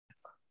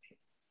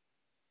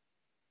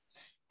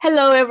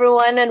Hello,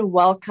 everyone, and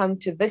welcome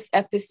to this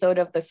episode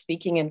of the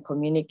Speaking and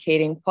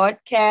Communicating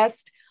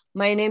podcast.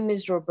 My name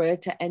is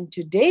Roberta, and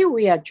today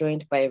we are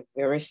joined by a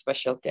very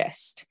special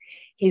guest.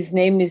 His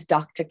name is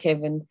Dr.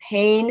 Kevin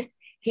Payne.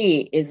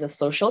 He is a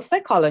social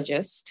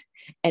psychologist,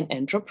 an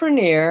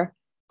entrepreneur,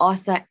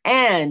 author,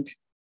 and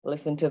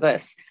listen to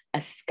this, a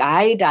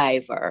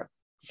skydiver.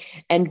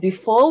 And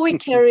before we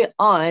carry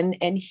on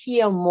and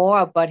hear more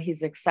about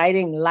his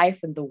exciting life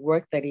and the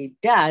work that he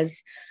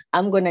does,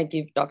 I'm going to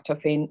give Dr.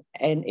 Payne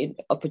an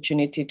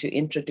opportunity to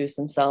introduce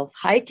himself.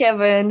 Hi,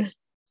 Kevin.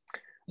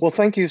 Well,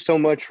 thank you so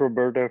much,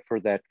 Roberta,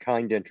 for that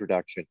kind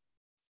introduction.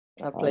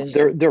 Our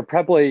pleasure. There are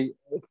probably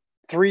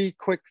three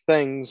quick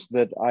things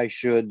that I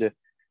should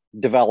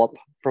develop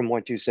from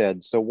what you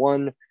said. So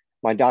one,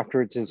 my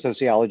doctorate's in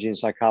sociology and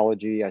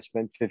psychology. I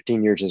spent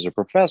 15 years as a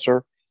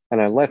professor,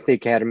 and I left the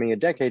academy a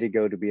decade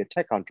ago to be a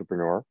tech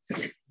entrepreneur.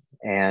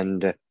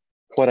 And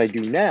what I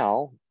do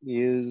now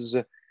is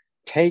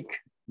take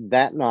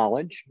that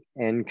knowledge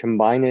and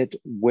combine it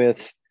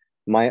with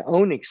my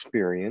own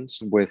experience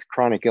with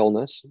chronic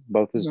illness,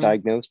 both as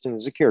diagnosed and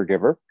as a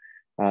caregiver,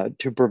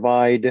 to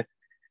provide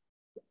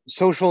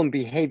social and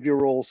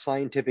behavioral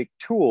scientific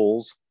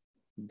tools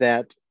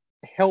that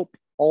help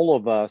all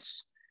of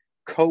us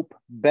cope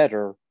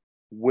better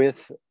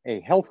with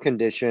a health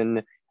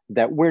condition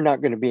that we're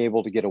not going to be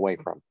able to get away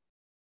from.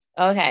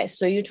 Okay,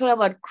 so you talk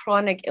about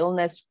chronic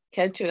illness.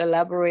 Can you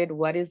elaborate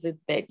what is it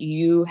that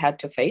you had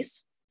to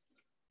face?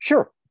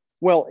 Sure.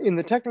 Well, in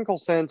the technical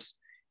sense,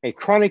 a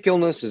chronic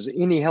illness is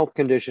any health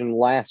condition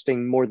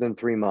lasting more than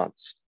 3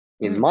 months.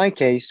 In my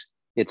case,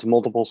 it's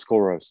multiple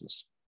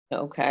sclerosis.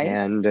 Okay.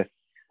 And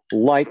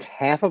like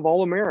half of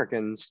all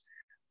Americans,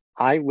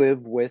 I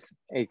live with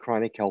a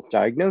chronic health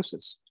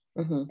diagnosis.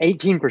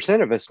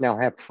 18% of us now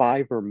have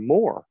 5 or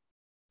more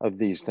of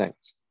these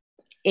things.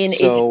 In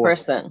each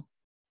person?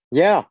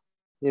 Yeah,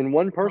 in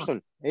one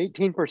person,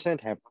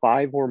 18% have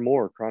 5 or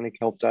more chronic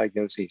health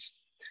diagnoses.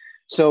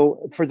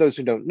 So for those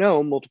who don't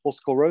know, multiple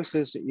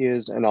sclerosis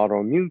is an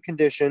autoimmune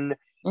condition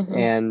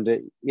and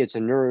it's a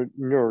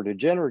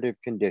neurodegenerative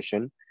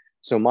condition.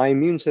 So my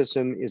immune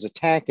system is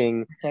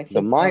attacking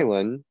the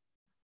myelin,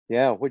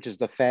 which is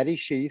the fatty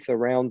sheath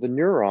around the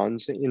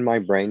neurons in my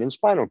brain and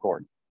spinal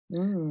cord.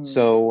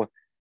 So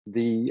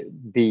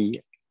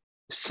the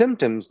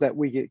symptoms that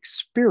we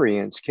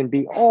experience can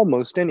be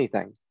almost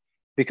anything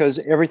because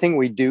everything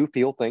we do,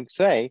 feel, think,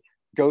 say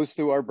goes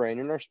through our brain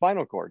and our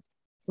spinal cord.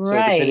 So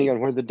depending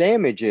on where the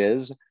damage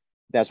is,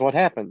 that's what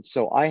happens.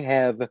 So I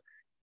have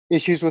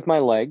issues with my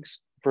legs,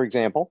 for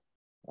example.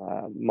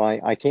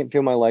 I can't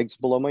feel my legs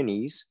below my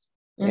knees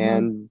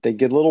and they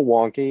get a little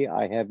wonky.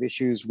 I have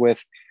issues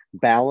with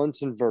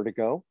balance and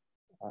vertigo,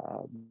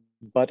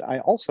 but I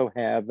also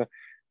have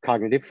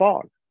cognitive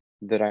fog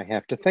that I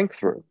have to think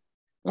through.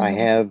 I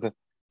have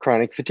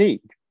chronic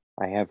fatigue.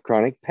 I have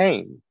chronic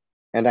pain.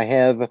 And I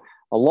have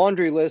a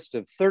laundry list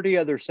of 30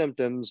 other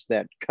symptoms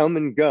that come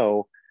and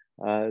go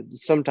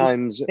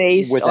sometimes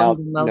based without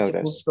on multiple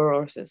notice.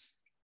 Sclerosis.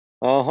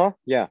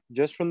 Yeah,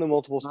 just from the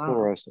multiple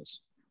sclerosis.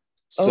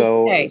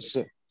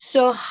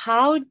 So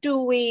how do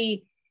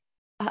we,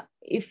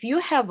 if you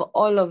have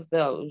all of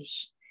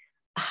those,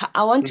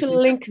 I want to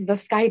link the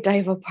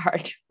skydiver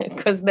part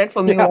because that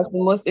for me was the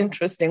most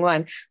interesting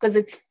one because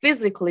it's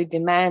physically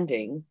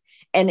demanding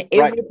and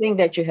everything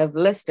that you have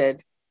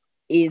listed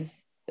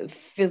is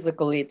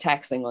physically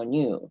taxing on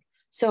you.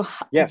 So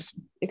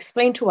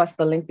explain to us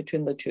the link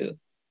between the two.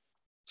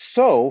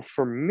 So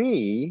for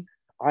me,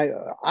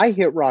 I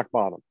hit rock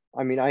bottom.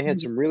 I mean, I had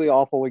some really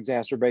awful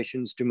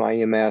exacerbations to my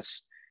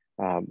MS.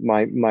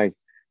 My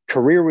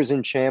career was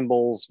in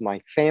shambles.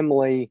 My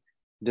family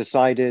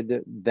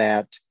decided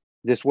that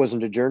this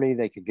wasn't a journey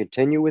they could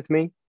continue with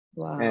me.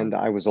 And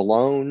I was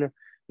alone.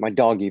 My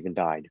dog even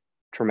died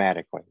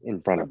traumatically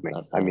in front of me.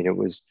 I mean, it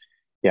was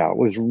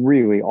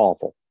really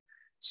awful.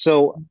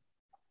 So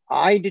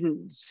I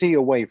didn't see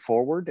a way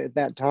forward at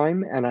that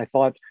time. And I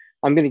thought,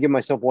 I'm going to give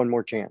myself one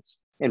more chance.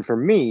 And for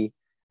me,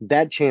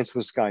 that chance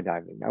was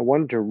skydiving. I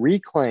wanted to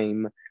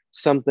reclaim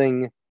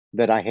something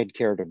that I had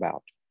cared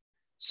about.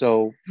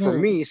 So for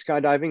me,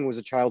 skydiving was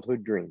a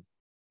childhood dream.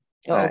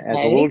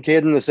 As a little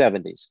kid in the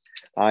 70s,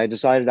 I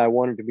decided I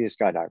wanted to be a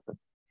skydiver.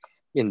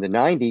 In the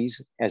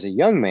 90s, as a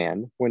young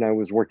man, when I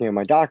was working on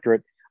my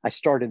doctorate, I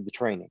started the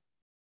training.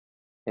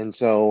 And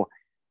so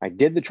I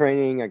did the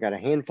training, I got a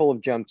handful of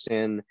jumps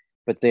in,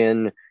 but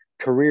then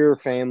career,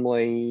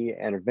 family,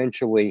 and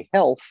eventually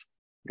health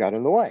got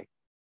in the way.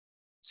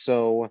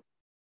 So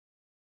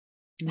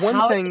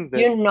how do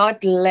you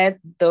not let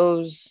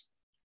those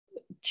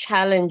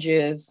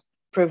challenges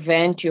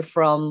prevent you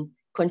from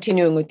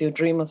continuing with your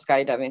dream of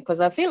skydiving?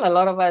 Because I feel a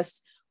lot of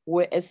us,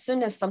 as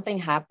soon as something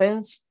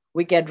happens,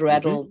 we get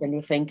rattled and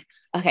we think,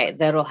 okay,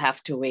 that'll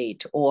have to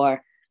wait,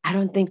 or I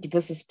don't think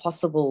this is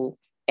possible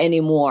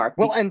anymore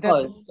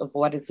because of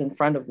what is in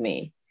front of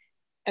me.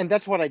 And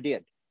that's what I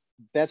did.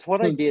 That's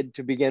what I did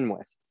to begin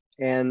with.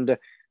 And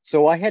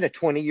so I had a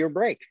 20-year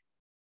break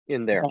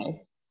in there.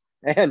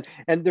 And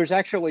there's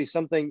actually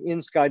something in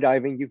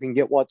skydiving, you can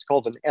get what's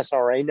called an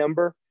SRA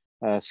number,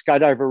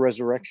 Skydiver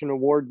Resurrection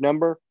Award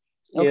number.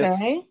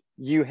 Okay.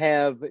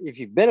 If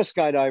you've been a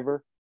skydiver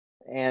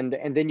and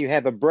then you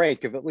have a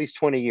break of at least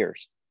 20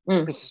 years.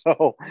 Mm.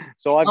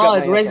 So I've got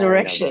my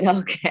resurrection.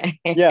 number. Okay.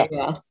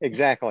 Yeah,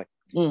 exactly.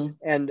 Mm.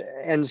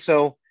 And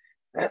so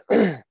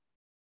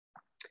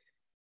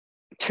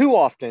too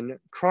often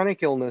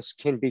chronic illness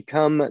can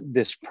become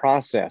this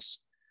process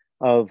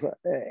of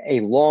a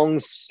long,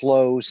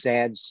 slow,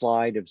 sad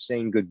slide of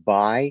saying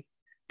goodbye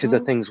to the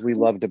things we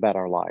loved about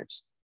our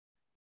lives.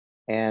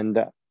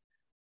 And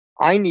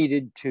I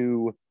needed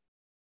to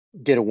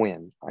get a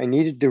win. I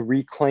needed to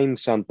reclaim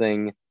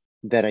something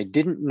that I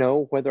didn't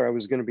know whether I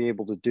was going to be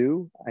able to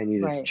do. I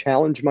needed to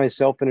challenge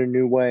myself in a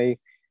new way.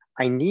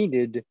 I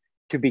needed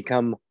to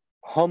become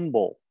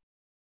humble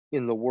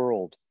in the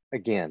world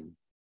again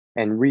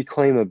and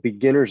reclaim a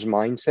beginner's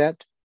mindset,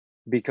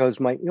 because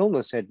my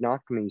illness had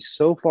knocked me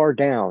so far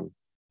down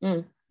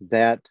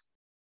that,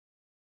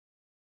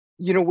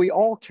 you know, we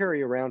all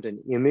carry around an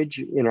image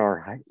in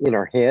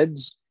our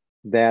heads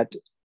that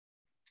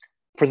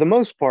for the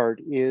most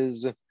part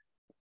is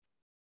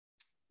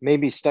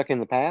maybe stuck in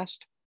the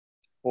past,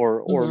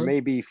 or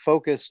maybe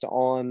focused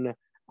on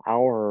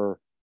our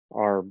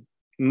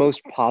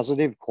most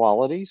positive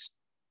qualities.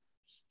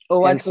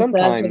 Or what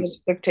societal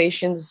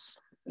expectations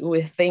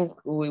we think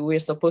we're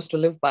supposed to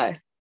live by.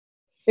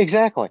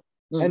 Exactly.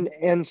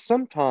 And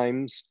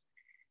sometimes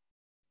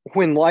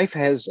when life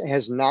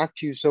has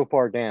knocked you so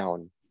far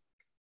down,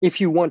 if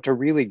you want to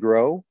really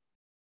grow,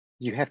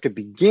 you have to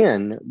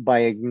begin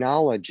by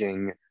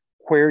acknowledging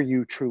where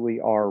you truly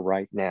are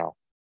right now.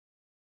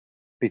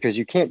 Because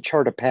you can't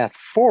chart a path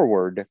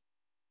forward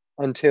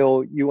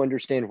until you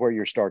understand where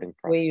you're starting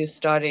from. Where you're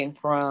starting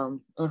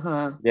from.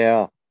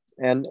 Yeah.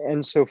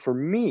 And so for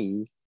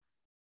me,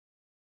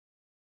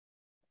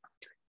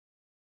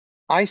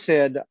 I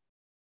said,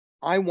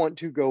 I want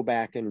to go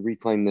back and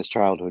reclaim this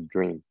childhood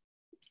dream.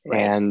 Right.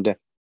 And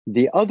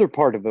the other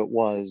part of it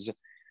was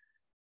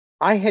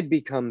I had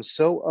become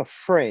so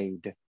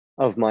afraid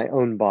of my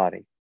own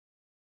body.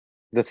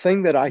 The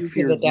thing that I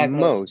feared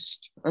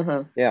most.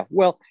 Yeah.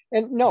 Well,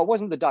 and no, it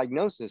wasn't the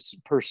diagnosis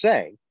per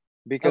se,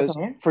 because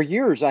for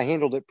years I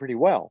handled it pretty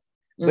well,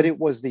 but it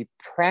was the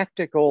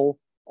practical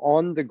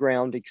on the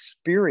ground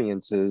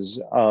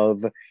experiences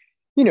of,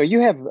 you know, you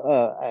have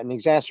an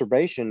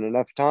exacerbation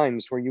enough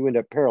times where you end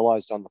up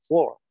paralyzed on the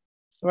floor.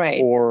 Right.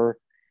 Or,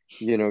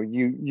 you know,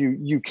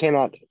 you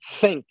cannot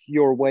think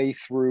your way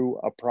through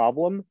a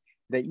problem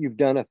that you've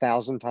done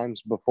 1,000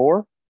 times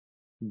before.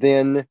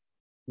 Then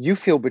you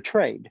feel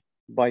betrayed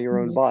by your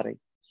own body,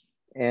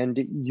 and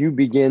you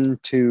begin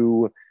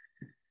to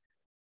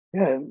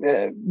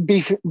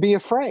be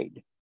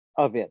afraid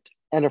of it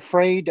and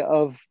afraid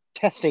of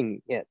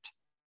testing it.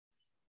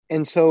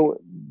 And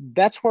so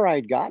that's where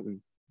I'd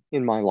gotten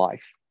in my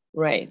life.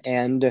 Right.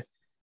 And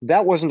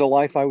that wasn't a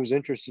life I was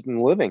interested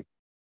in living,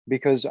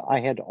 because I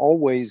had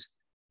always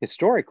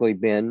historically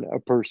been a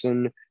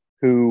person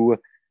who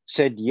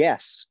said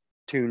yes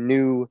to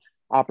new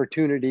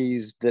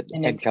opportunities that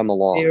had come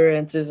along.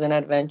 Experiences and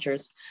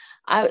adventures.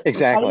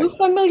 Exactly. Are you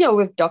familiar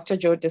with Dr.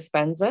 Joe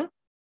Dispenza?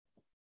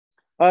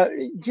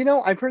 You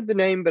know, I've heard the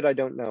name, but I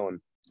don't know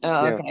him.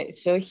 Okay.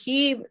 So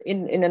he,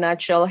 in a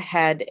nutshell,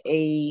 had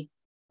I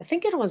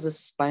think it was a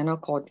spinal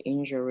cord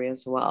injury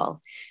as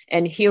well.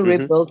 And he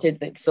rebuilt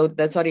it. So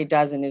that's what he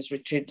does in his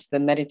retreats, the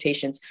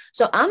meditations.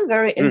 So I'm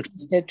very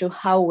interested to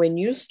how, when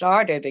you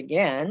started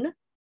again,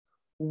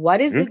 what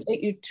is it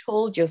that you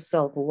told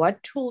yourself?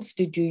 What tools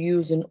did you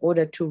use in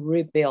order to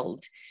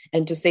rebuild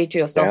and to say to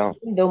yourself,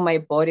 even though my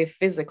body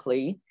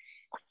physically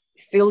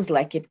feels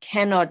like it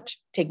cannot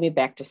take me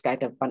back to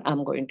skydive, but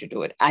I'm going to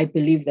do it. I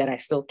believe that I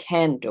still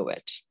can do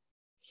it.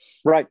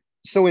 Right.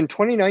 So in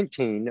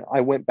 2019,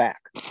 I went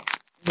back.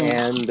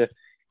 And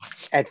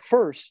at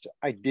first,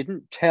 I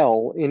didn't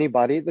tell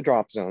anybody at the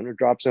Drop Zone. Or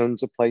Drop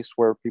Zone's a place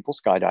where people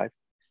skydive.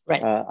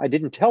 Right. I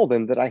didn't tell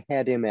them that I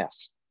had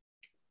MS.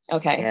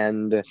 Okay.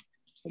 And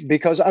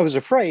because I was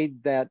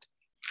afraid that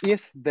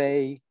if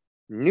they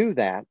knew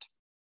that,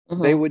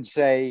 they would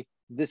say,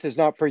 "This is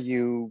not for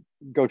you.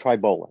 Go try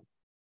bowling."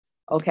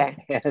 Okay.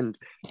 And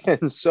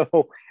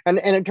so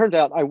it turns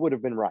out I would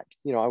have been right.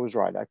 You know, I was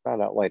right. I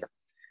found out later.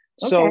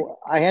 So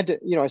I had to,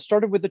 you know, I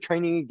started with the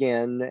training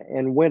again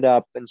and went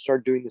up and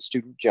started doing the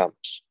student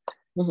jumps.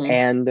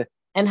 And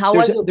how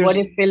was your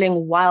body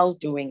feeling while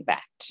doing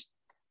that?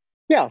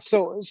 Yeah.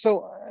 So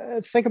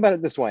think about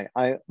it this way.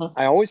 I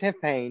always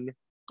have pain.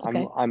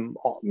 Okay. I'm,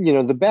 you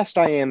know, the best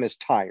I am is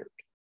tired.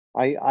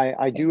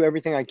 I do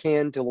everything I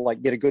can to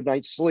like get a good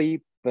night's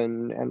sleep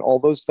and all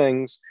those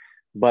things,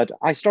 but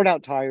I start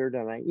out tired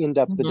and I end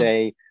up the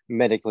day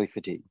medically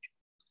fatigued.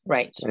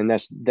 Right. And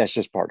that's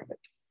just part of it.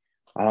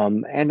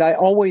 And I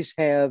always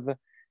have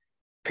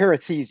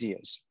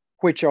parathesias,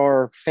 which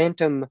are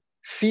phantom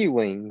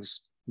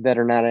feelings that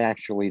are not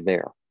actually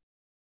there.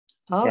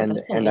 Oh,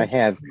 and I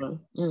have,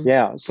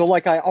 so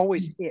like I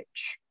always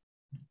itch,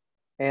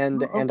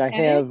 and I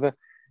have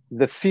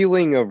the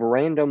feeling of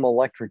random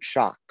electric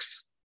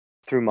shocks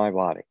through my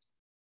body.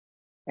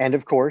 And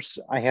of course,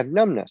 I have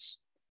numbness.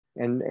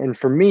 And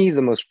for me,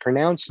 the most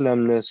pronounced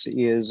numbness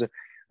is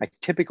I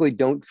typically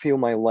don't feel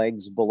my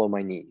legs below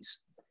my knees.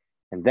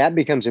 And that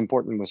becomes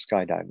important with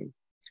skydiving.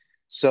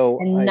 So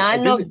And I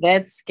none did of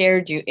that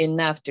scared you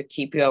enough to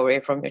keep you away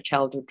from your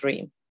childhood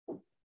dream.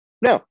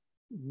 no,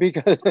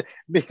 because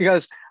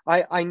because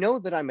I know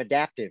that I'm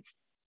adaptive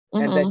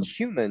and that Mm-hmm.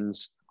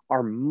 humans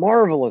are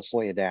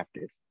marvelously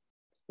adaptive.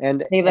 Say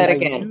And that I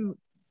again. knew,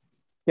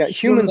 yeah,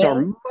 humans are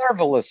Humans.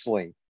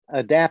 marvelously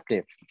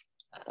adaptive.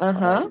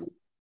 Uh-huh.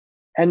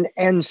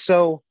 And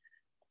so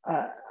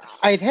uh,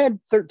 I'd had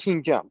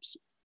 13 jumps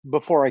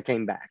before I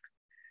came back.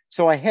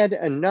 So I had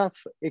enough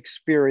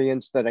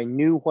experience that I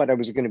knew what I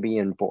was going to be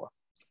in for.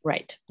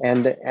 Right.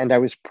 And I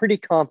was pretty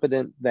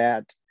confident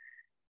that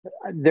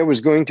there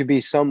was going to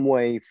be some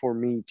way for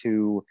me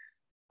to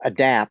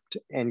adapt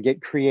and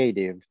get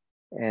creative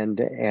and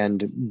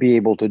be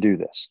able to do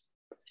this.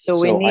 So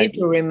we So I need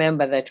to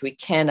remember that we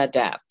can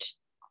adapt.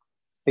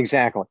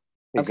 exactly.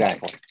 Okay.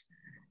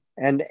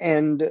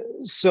 And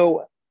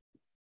so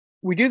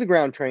we do the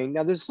ground train.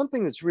 Now there's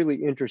something that's really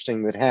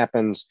interesting that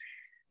happens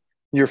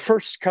your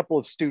first couple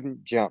of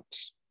student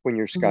jumps when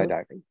you're Mm-hmm.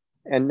 skydiving.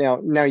 And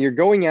now you're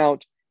going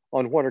out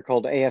on what are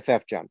called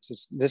AFF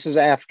jumps. This is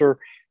after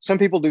some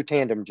people do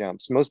tandem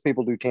jumps. Most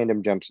people do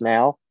tandem jumps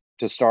now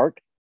to start.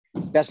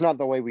 That's not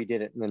the way we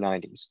did it in the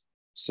 90s.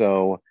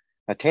 So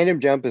a tandem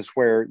jump is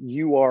where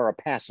you are a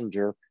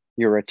passenger,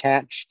 you're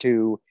attached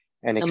to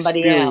an Somebody else.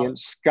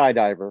 experienced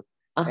skydiver,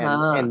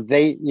 Uh-huh. and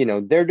they,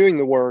 they're doing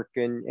the work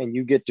and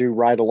you get to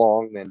ride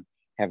along and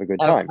have a good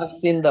time. I've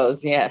seen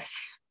those, yes.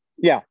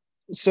 Yeah.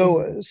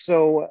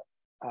 Mhm.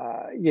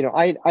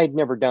 I'd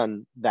never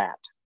done that,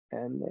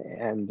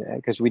 and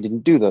because we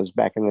didn't do those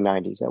back in the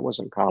 90s, that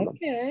wasn't common.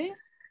 Okay.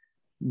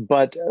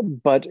 But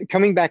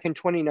coming back in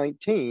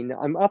 2019,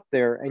 I'm up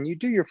there, and you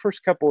do your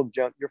first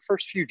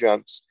few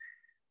jumps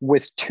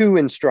with two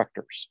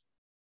instructors,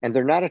 and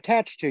they're not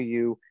attached to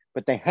you,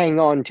 but they hang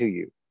on to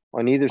you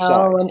on either Oh,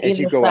 side on as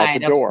you either go out the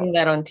side. I've door. seen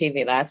that on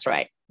TV. That's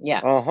right. Yeah.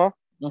 Uh-huh.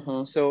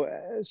 Mm-hmm.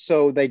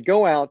 So they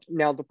go out.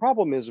 Now the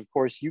problem is, of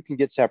course, you can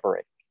get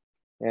separated,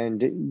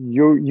 and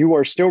you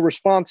are still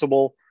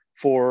responsible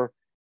for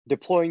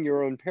deploying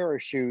your own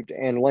parachute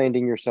and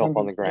landing yourself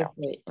on the ground.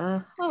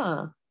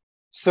 Uh-huh.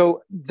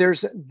 So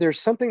there's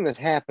something that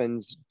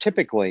happens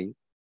typically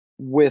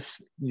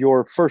with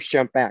your first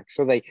jump back.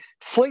 So they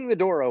fling the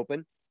door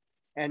open,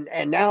 and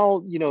now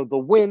the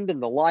wind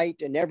and the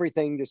light and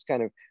everything just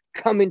kind of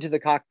come into the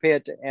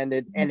cockpit, and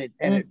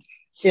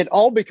it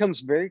all becomes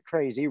very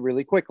crazy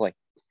really quickly.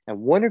 And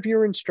one of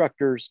your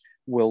instructors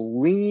will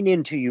lean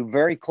into you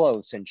very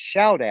close and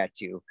shout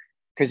at you,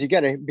 because you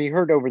got to be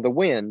heard over the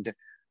wind,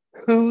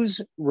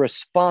 who's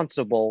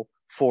responsible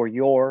for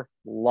your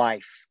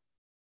life?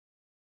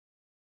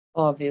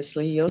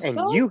 Obviously, And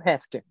yourself. you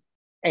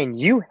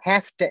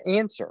have to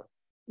answer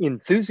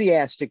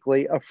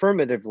enthusiastically,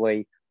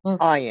 affirmatively, Mm,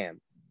 I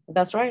am.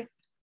 that's right.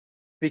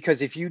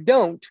 Because if you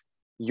don't,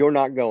 you're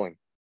not going.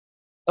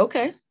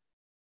 Okay.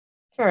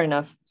 Fair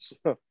enough.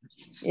 So,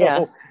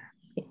 Yeah.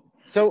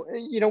 so,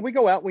 so we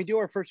go out, we do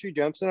our first few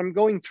jumps, and I'm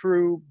going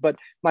through, but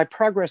my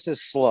progress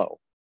is slow,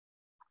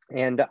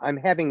 and I'm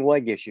having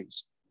leg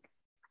issues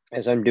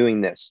as I'm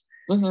doing this.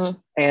 Mm-hmm.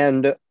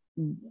 And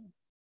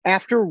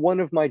after one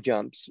of my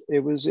jumps, it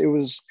was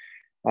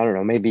I don't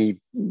know, maybe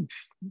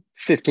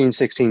 15,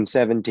 16,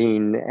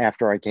 17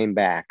 after I came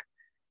back.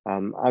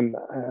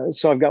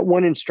 So I've got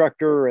one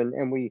instructor,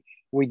 and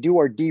we do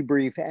our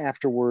debrief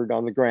afterward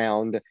on the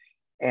ground,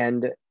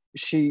 and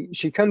she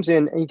comes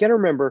in, and you got to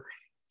remember,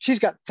 she's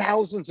got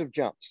thousands of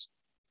jumps,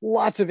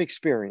 lots of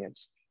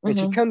experience, and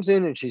she Mm-hmm. comes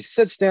in and she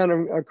sits down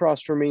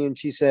across from me, and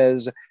she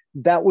says,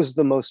 "That was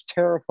the most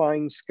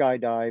terrifying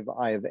skydive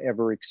I have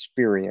ever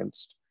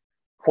experienced.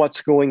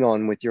 What's going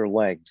on with your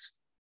legs?"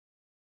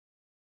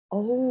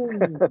 Oh.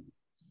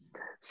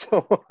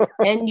 So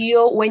And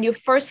when you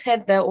first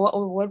had that,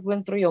 what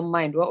went through your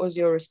mind? What was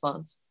your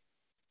response?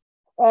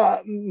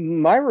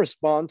 my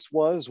response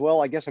was,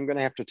 well, I guess I'm going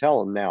to have to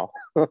tell him now.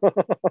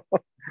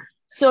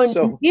 So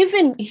So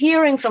even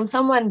hearing from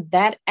someone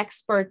that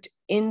expert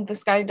in the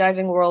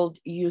skydiving world,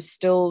 you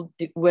still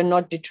were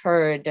not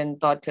deterred and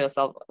thought to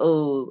yourself,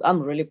 oh,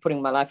 I'm really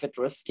putting my life at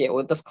risk here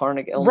with this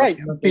chronic illness. right,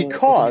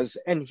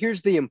 and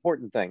here's the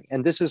important thing,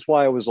 and this is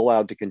why I was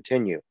allowed to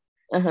continue.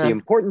 The Uh-huh.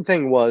 important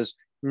thing was,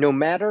 no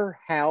matter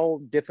how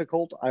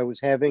difficult I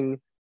was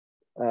having,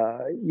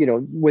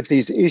 with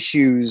these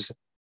issues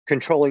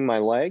controlling my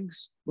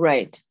legs,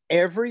 Right.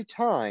 every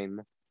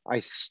time I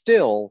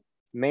still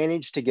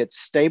managed to get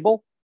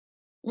stable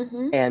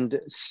Mm-hmm. and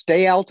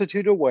stay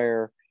altitude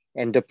aware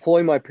and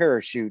deploy my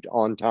parachute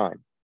on time.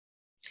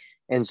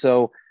 And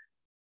so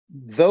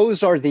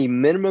those are the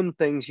minimum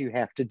things you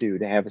have to do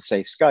to have a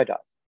safe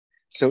skydive.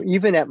 So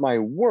even at my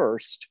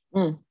worst,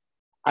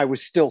 I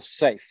was still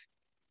safe.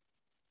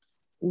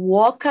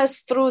 Walk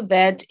us through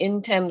that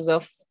in terms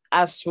of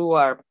us who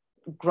are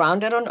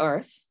grounded on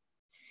Earth,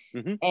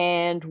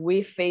 and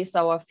we face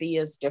our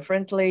fears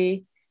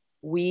differently.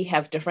 We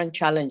have different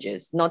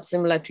challenges, not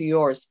similar to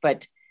yours,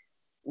 but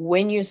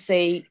when you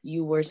say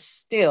you were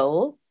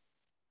still,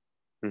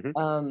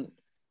 Mhm.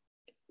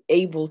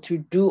 able to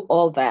do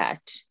all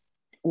that,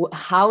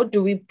 how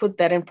do we put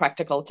that in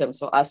practical terms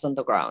for us on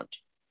the ground?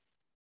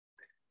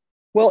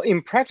 Well,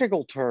 in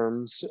practical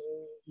terms,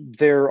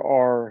 there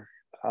are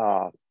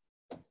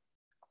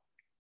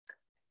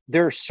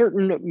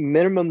certain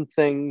minimum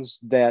things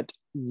that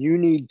you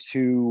need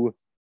to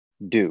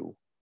do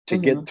to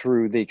get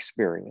through the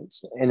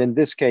experience. And in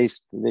this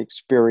case, the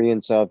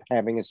experience of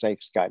having a safe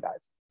skydive.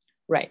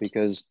 Right.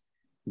 Because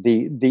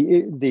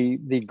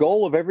the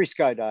goal of every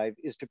skydive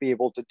is to be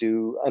able to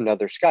do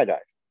another skydive,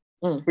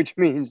 which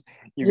means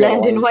you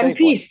land in one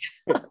piece.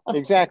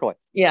 Exactly.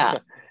 Yeah.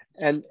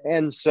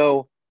 And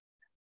so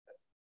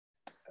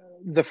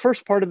the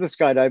first part of the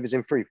skydive is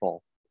in free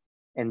fall.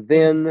 And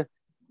then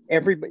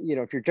everybody,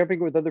 if you're jumping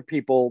with other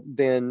people,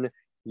 then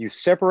you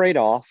separate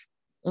off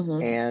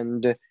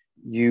and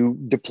you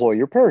deploy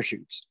your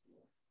parachutes.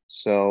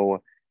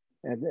 So,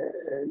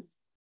 and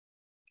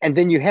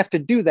then you have to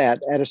do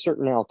that at a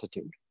certain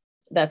altitude.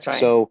 That's right.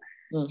 So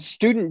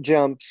student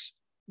jumps,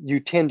 you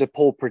tend to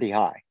pull pretty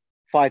high,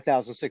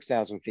 5,000,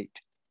 6,000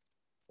 feet.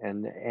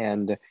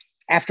 And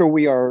after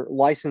we are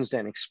licensed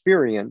and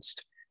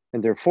experienced,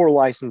 and there are 4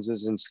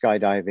 licenses in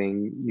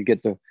skydiving, you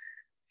get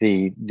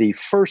the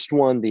first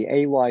one, the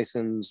A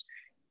license,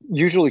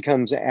 usually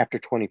comes after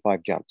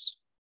 25 jumps.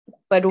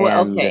 But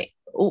okay,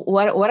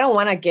 what I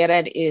want to get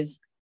at is,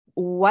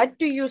 what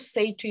do you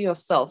say to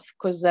yourself?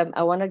 Because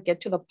I want to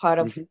get to the part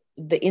of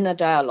the inner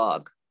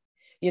dialogue.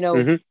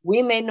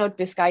 We may not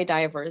be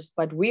skydivers,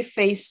 but we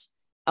face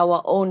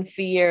our own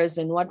fears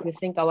and what we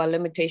think our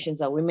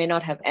limitations are. We may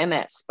not have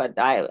MS, but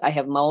I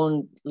have my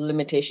own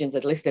limitations,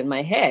 at least in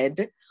my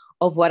head,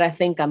 of what I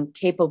think I'm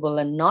capable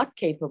and not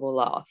capable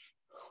of.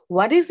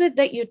 What is it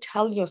that you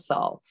tell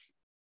yourself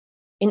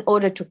in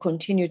order to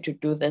continue to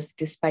do this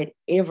despite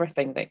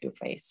everything that you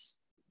face?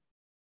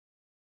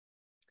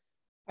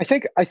 I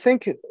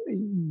think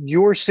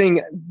you're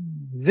seeing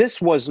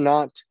this was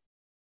not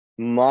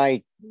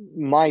my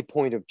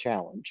point of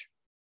challenge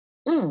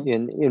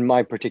in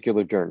my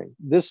particular journey.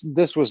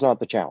 This was not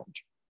the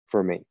challenge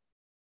for me.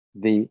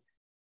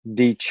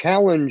 The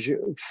challenge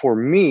for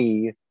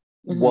me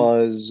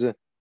was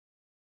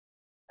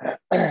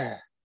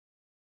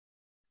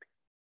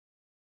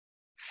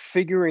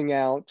figuring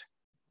out,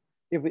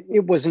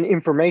 it was an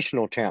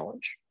informational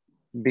challenge,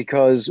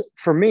 because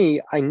for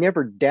me, I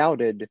never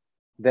doubted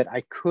that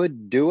I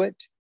could do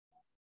it.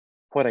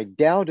 What I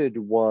doubted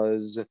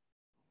was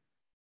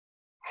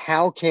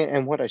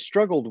what I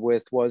struggled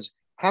with was,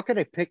 how can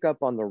I pick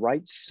up on the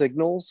right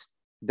signals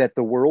that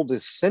the world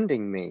is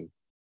sending me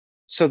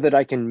so that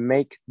I can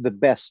make the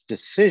best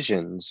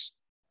decisions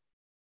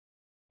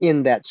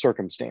in that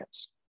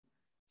circumstance?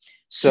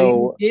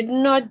 So you did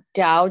not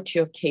doubt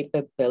your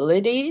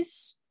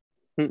capabilities?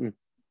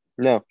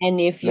 No.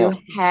 And if you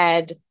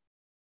had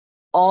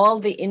all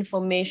the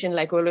information,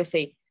 like we always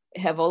say,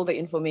 have all the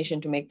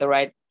information to make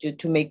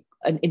to make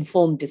an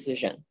informed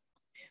decision.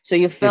 So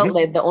you felt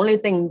that the only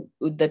thing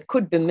that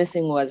could be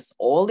missing was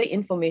all the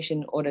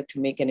information in order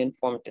to make an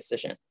informed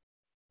decision.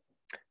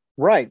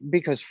 Right,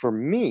 because for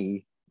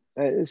me,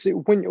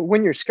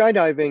 when you're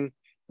skydiving,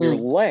 your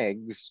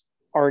legs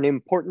are an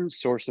important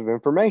source of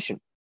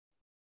information,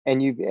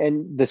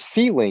 and this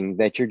feeling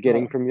that you're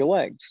getting from your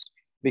legs,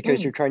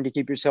 because you're trying to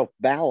keep yourself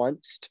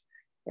balanced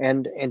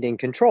and in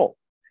control.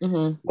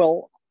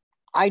 Well,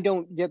 I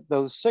don't get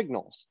those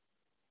signals,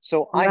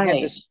 so I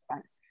had this.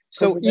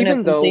 So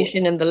even though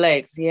sensation in the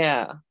legs,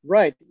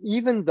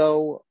 even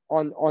though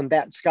on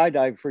that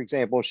skydive, for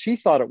example, she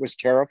thought it was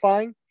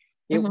terrifying,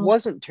 it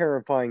wasn't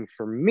terrifying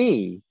for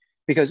me,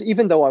 because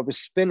even though I was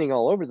spinning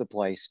all over the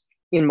place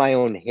in my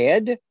own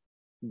head,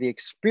 the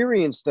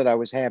experience that I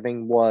was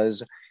having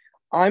was,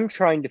 I'm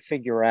trying to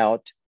figure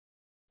out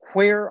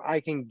where I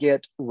can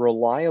get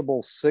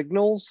reliable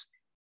signals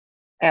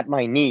at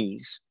my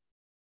knees.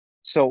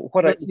 So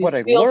what I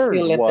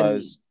learned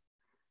was,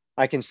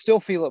 I can still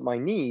feel at my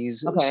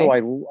knees. Okay. So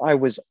I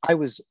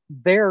was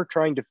there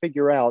trying to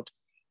figure out,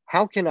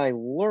 how can I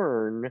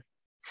learn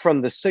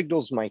from the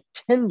signals my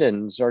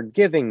tendons are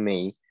giving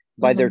me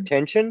by their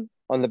tension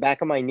on the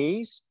back of my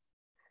knees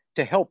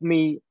to help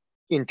me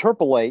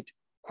interpolate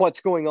what's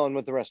going on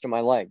with the rest of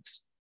my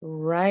legs.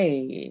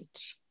 Right.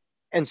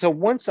 And so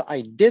once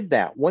I did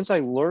that, once I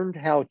learned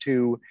how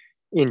to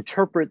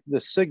interpret the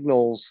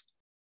signals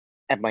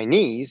at my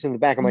knees, in the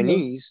back of my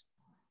knees,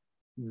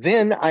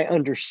 then I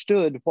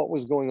understood what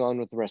was going on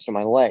with the rest of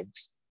my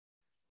legs.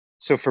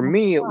 So for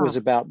me, it was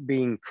about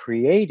being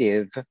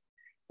creative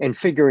and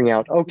figuring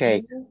out,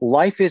 okay,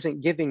 life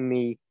isn't giving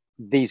me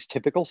these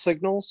typical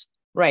signals.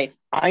 Right.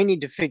 I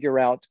need to figure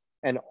out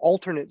an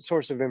alternate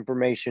source of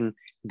information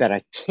that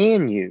I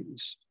can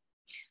use.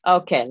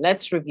 Okay,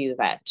 let's review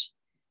that.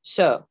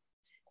 So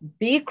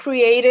be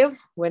creative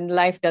when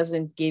life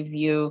doesn't give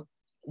you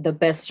the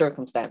best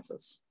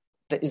circumstances.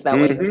 Is that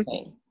what you're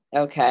saying?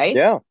 Okay.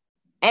 Yeah.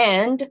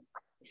 And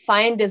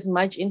find as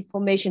much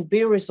information,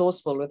 be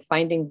resourceful with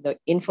finding the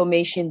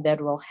information that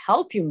will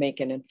help you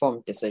make an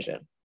informed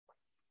decision.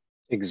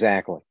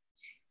 Exactly.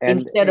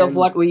 Instead of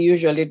what we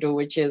usually do,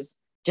 which is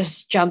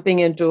just jumping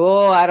into,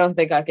 oh, I don't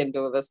think I can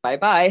do this.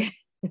 Bye-bye.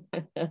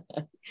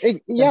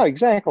 Yeah,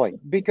 exactly.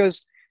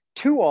 Because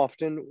too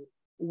often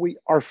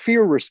our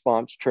fear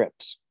response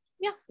trips.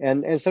 Yeah.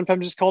 And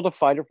sometimes it's called a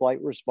fight or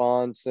flight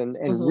response. And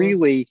Mm-hmm.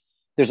 really,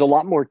 there's a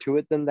lot more to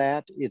it than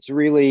that. It's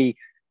really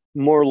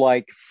more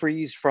like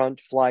freeze,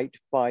 front, flight,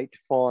 fight,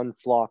 fawn,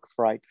 flock,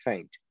 fright,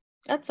 faint.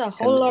 That's a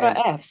whole lot of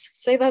F's.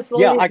 Say that Yeah,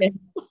 slowly.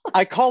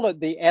 I call it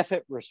the F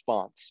it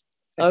response.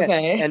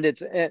 Okay. And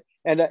it's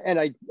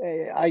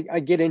I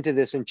get into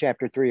this in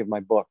chapter 3 of my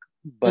book,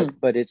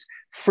 but it's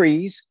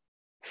freeze,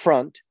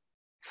 front,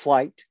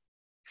 flight,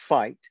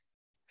 fight,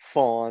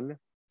 fawn,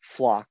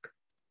 flock,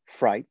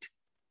 fright,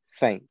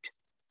 faint.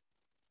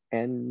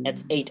 And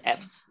it's 8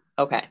 F's.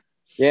 Okay.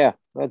 Yeah,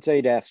 that's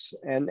 8 F's.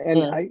 And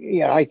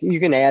you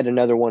can add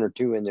another 1 or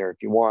 2 in there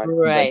if you want.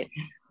 Right.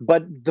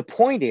 But the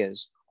point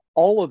is,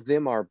 all of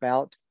them are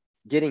about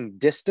getting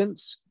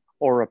distance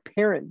or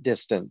apparent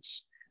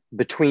distance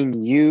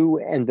between you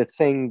and the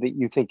thing that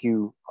you think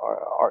you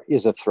are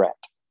is a threat.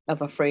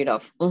 I'm afraid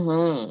of.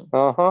 Mm-hmm.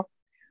 Uh-huh.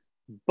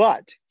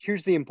 But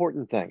here's the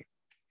important thing.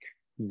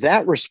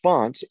 That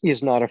response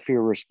is not a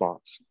fear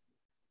response.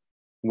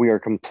 We are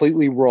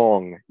completely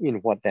wrong in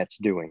what that's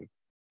doing.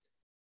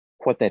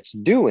 What that's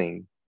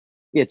doing,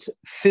 it's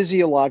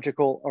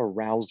physiological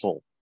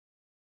arousal.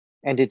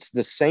 And it's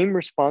the same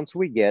response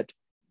we get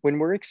when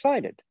we're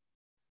excited.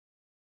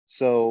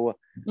 So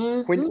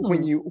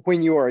when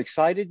you are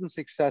excited and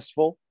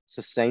successful, it's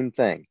the same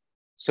thing.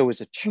 So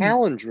it's a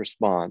challenge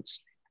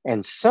response.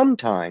 And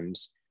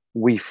sometimes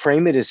we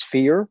frame it as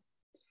fear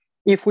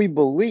if we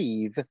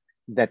believe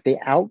that the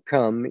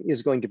outcome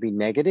is going to be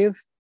negative,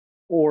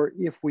 or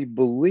if we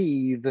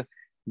believe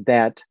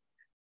that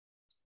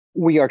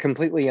we are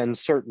completely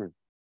uncertain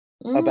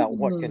about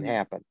what can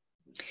happen.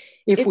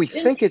 If we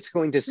think it's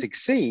going to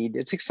succeed,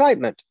 it's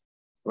excitement.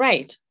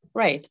 Right,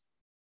 right.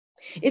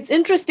 It's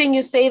interesting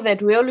you say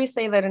that. We always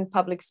say that in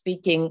public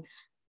speaking,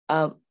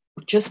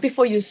 just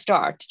before you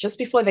start, just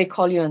before they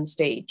call you on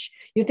stage,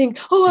 you think,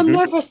 oh, I'm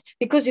nervous,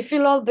 because you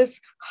feel all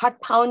this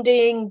heart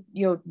pounding,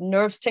 your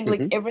nerves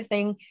tingling,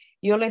 everything.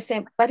 You always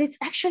say, but it's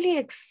actually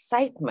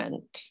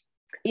excitement.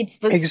 It's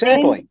the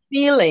same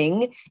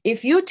feeling.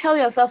 If you tell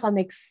yourself, I'm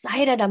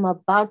excited, I'm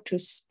about to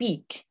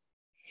speak,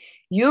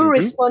 you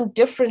respond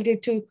differently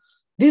to,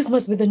 this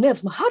must be the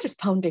nerves. My heart is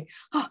pounding.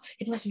 Oh,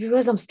 it must be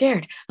because I'm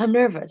scared. I'm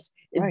nervous.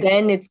 Right.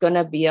 Then it's going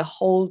to be a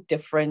whole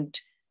different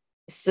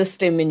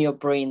system in your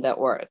brain that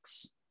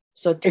works.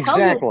 So tell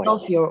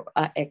yourself you're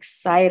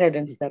excited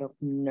instead of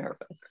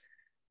nervous.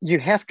 You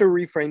have to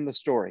reframe the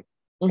story.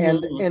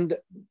 And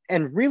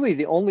really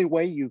the only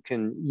way you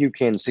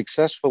can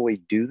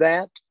successfully do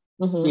that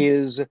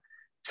is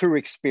through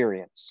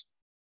experience.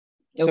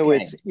 Okay. So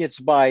it's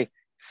by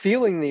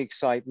feeling the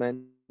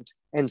excitement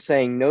and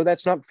saying, no,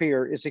 that's not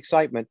fear, it's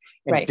excitement,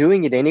 and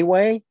doing it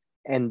anyway,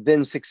 and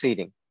then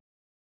succeeding.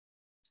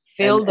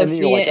 Feel the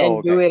fear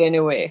and do it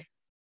anyway.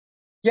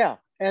 Yeah,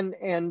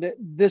 and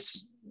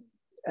this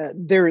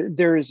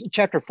there is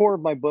chapter 4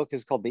 of my book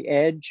is called The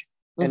Edge,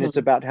 and it's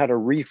about how to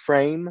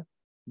reframe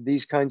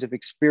these kinds of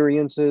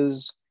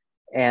experiences.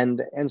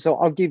 And so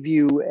I'll give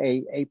you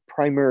a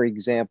primary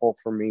example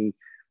for me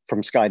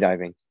from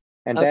skydiving.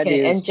 And that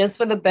is, and just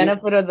for the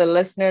benefit of the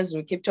listeners,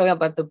 we keep talking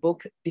about the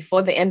book.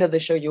 Before the end of the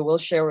show, you will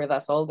share with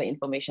us all the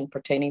information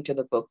pertaining to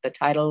the book, the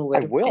title,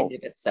 where to find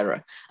it,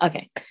 etc.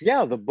 Okay.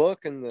 Yeah, the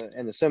book and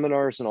the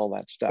seminars and all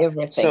that stuff.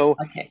 Everything. So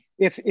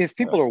if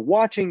people are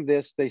watching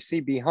this, they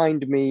see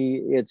behind me,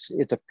 it's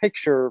a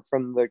picture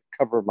from the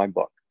cover of my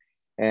book.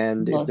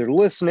 And if they're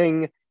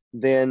listening,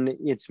 then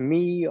it's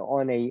me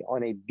on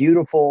a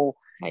beautiful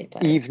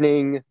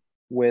evening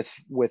with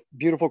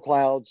beautiful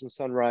clouds and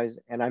sunrise,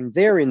 and I'm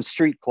there in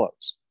street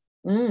clothes.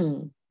 And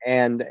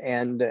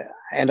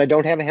I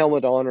don't have a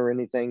helmet on or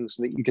anything,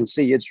 so that you can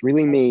see it's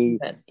really me.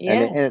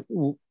 And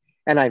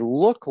I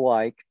look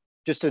like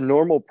just a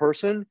normal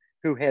person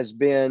who has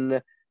been,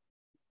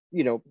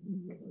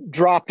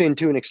 dropped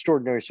into an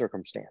extraordinary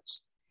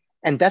circumstance.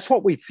 And that's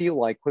what we feel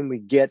like when we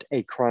get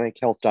a chronic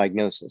health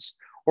diagnosis,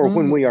 or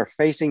when we are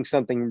facing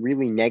something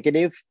really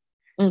negative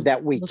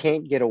that we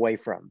can't get away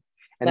from.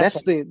 And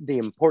that's the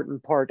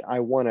important part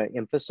I want to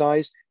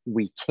emphasize.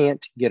 We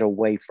can't get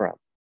away from,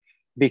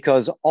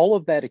 because all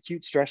of that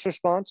acute stress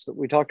response that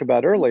we talked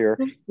about earlier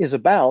is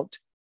about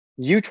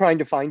you trying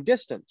to find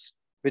distance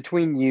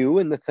between you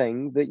and the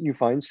thing that you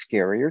find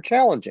scary or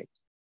challenging.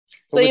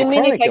 So you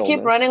mean if I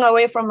keep running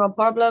away from my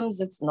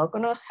problems, it's not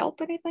going to help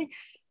anything?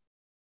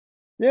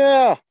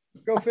 Yeah,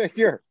 go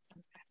figure.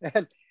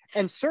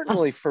 And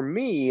certainly for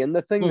me, and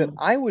the thing that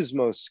I was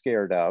most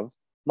scared of,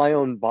 my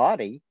own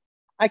body,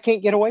 I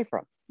can't get away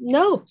from.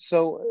 No.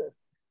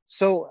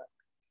 So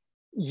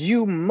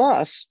you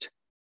must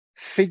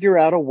figure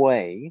out a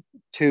way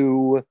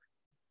to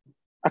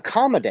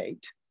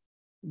accommodate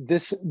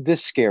this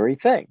scary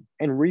thing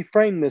and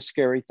reframe this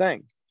scary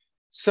thing.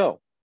 So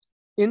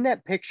in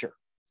that picture,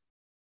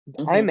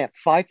 I'm at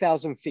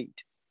 5,000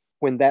 feet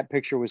when that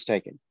picture was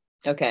taken.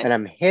 Okay. And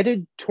I'm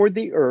headed toward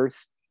the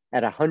earth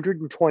at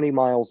 120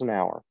 miles an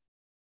hour.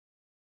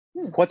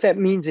 What that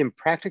means in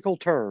practical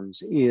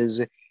terms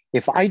is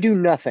if I do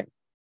nothing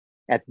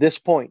at this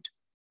point,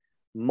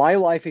 my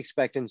life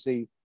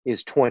expectancy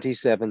is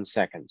 27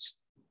 seconds.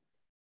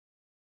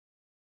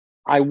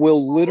 I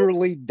will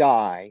literally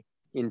die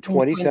in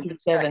 27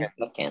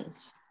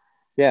 seconds.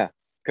 Yeah,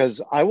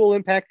 because I will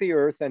impact the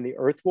earth and the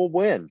earth will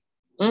win.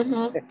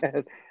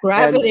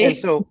 Gravity. And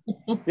so,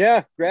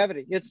 yeah,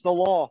 gravity. It's the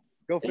law.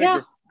 Go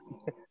figure.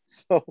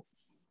 Yeah.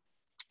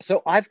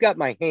 So I've got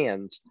my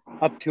hands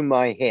up to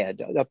my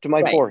head, up to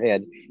my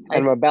forehead,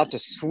 and I'm about to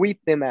sweep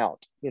them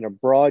out in a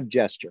broad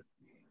gesture.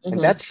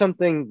 And that's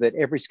something that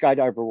every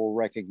skydiver will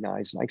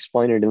recognize. And I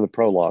explain it in the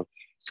prologue.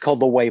 It's called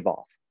the wave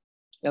off.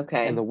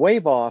 Okay. And the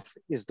wave off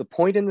is the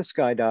point in the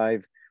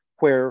skydive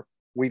where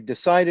we've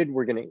decided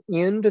we're going to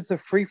end the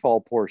free fall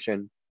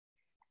portion.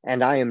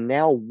 And I am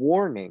now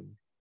warning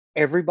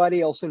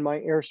everybody else in my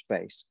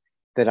airspace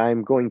that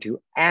I'm going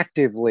to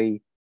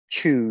actively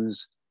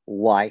choose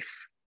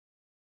life.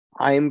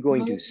 I am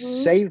going to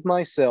save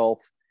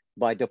myself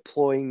by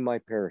deploying my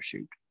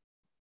parachute.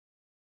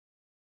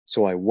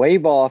 So I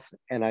wave off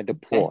and I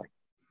deploy.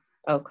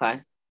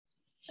 Okay.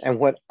 And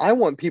what I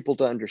want people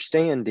to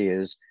understand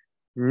is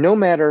no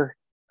matter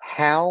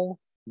how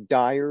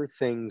dire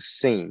things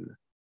seem,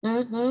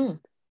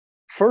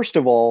 first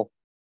of all,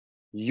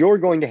 you're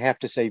going to have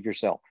to save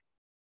yourself.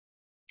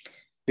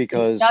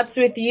 Because it starts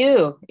with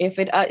you. If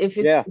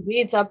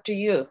it's up to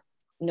you.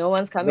 No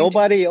one's coming.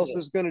 Nobody else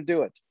is going to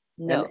do it.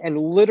 No. And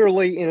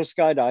literally in a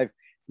skydive,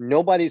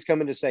 nobody's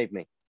coming to save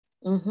me.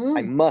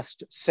 I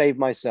must save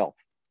myself.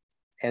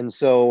 And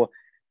so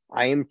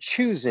I am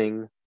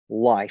choosing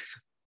life.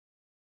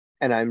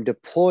 And I'm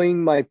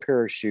deploying my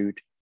parachute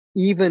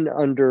even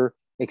under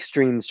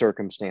extreme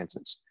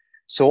circumstances.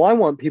 So I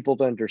want people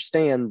to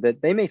understand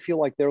that they may feel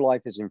like their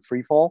life is in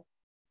free fall,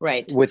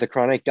 with a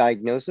chronic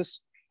diagnosis,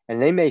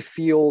 and they may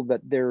feel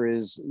that there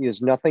is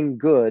nothing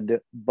good.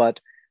 But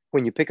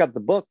when you pick up the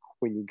book,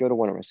 when you go to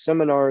one of our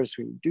seminars,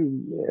 when you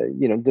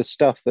do the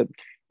stuff that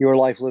Your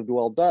Life Lived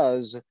Well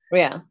does,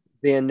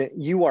 then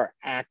you are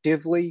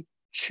actively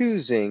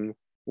choosing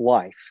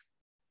life.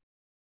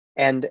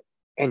 And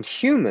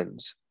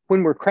humans,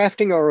 when we're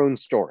crafting our own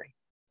story,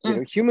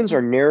 humans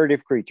are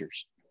narrative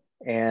creatures.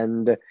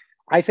 And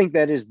I think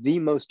that is the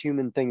most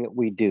human thing that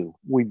we do.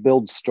 We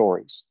build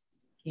stories.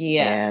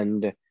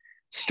 And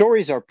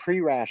stories are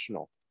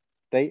pre-rational.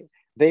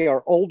 They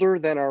are older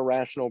than our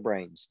rational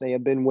brains. They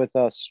have been with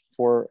us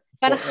for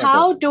But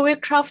how do we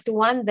craft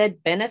one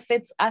that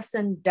benefits us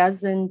and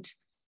doesn't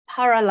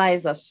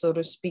paralyze us, so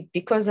to speak?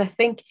 Because I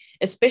think,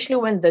 especially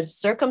when the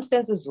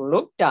circumstances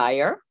look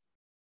dire,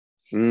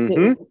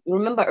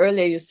 remember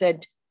earlier you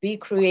said, be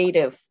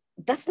creative.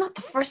 That's not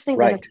the first thing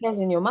that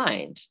appears in your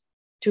mind,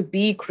 to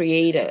be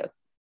creative.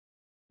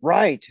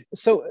 Right.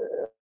 So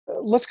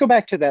let's go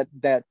back to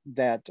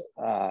that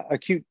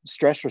acute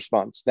stress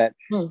response, that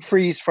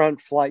freeze,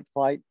 front, flight.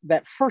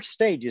 That first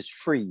stage is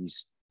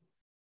freeze.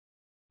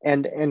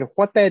 And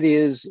what that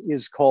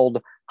is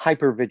called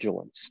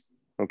hypervigilance,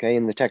 okay,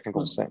 in the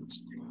technical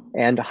sense.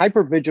 And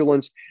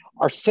hypervigilance,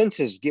 our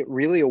senses get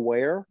really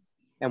aware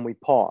and we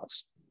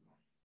pause.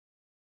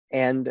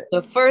 And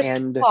the first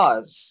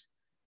pause.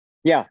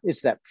 Yeah,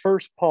 it's that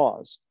first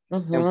pause.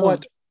 And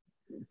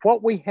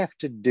what we have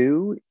to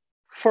do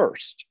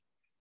first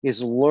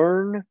is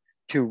learn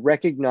to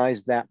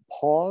recognize that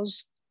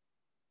pause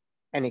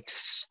and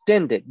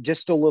extend it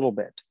just a little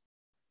bit,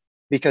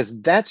 because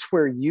that's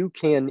where you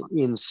can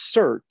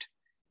insert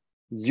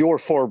your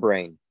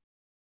forebrain,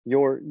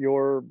 your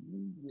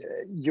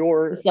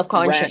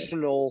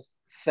rational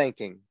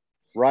thinking,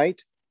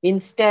 right?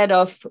 Instead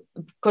of,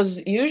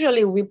 because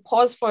usually we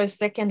pause for a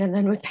second and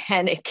then we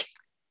panic.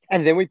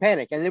 And then we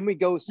panic, and then we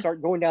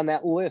start going down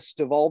that list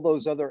of all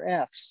those other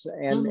F's,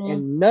 and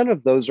none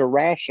of those are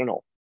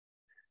rational.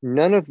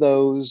 None of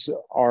those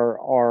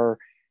are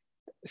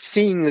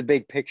seeing the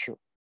big picture.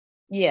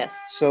 Yes.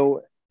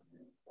 So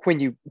when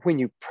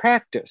you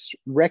practice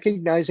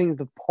recognizing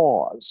the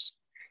pause,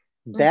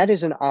 that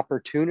is an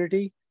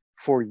opportunity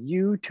for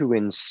you to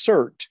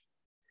insert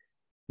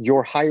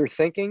your higher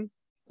thinking,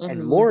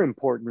 and more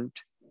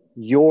important,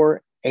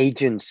 your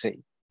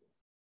agency,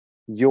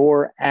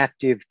 your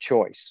active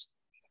choice.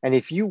 And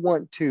if you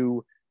want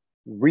to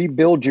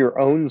rebuild your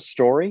own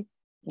story,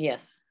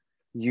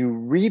 you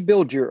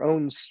rebuild your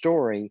own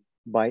story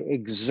by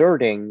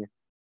exerting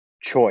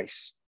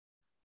choice,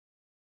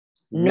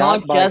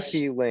 not by just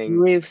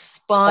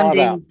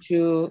responding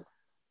to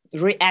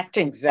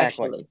reacting.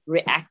 Exactly.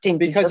 Reacting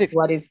because to just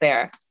what is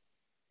there.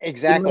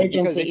 Exactly.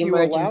 Because if you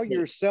allow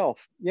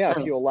yourself,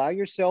 if you allow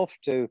yourself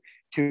to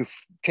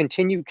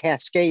continue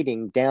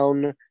cascading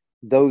down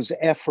those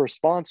F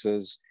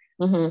responses,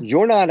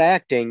 you're not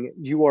acting,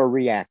 you are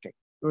reacting.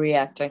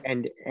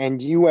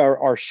 And you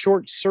are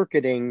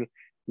short-circuiting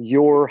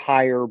your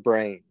higher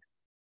brain.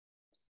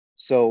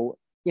 So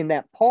in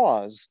that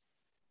pause,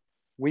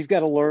 we've got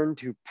to learn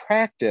to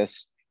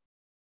practice.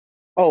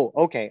 Oh,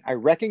 okay, I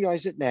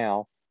recognize it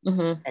now.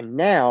 And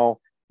now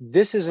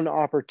this is an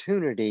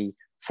opportunity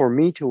for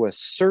me to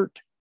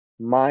assert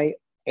my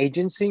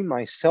agency,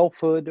 my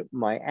selfhood,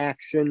 my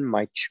action,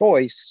 my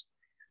choice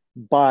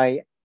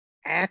by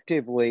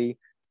actively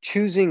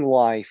choosing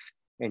life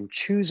and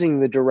choosing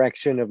the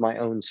direction of my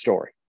own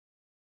story.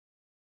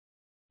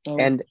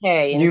 And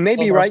you may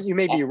be right, you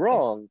may be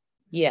wrong.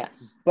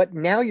 Yes. But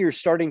now you're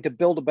starting to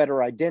build a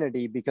better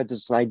identity because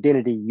it's an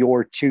identity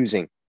you're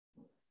choosing.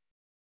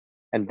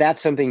 And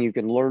that's something you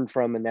can learn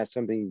from, and that's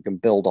something you can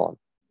build on.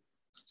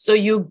 So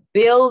you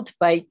build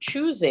by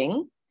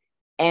choosing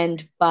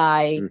and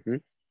by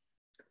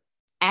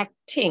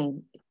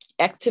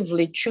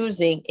actively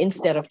choosing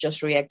instead of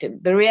just reacting.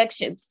 The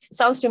reaction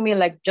sounds to me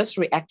like just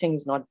reacting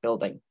is not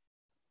building.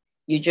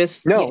 You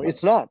just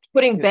it's not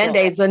putting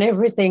band-aids on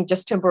everything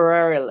just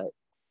temporarily.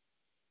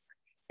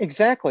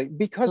 Exactly,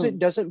 because it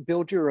doesn't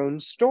build your own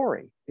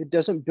story. It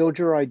doesn't build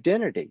your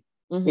identity.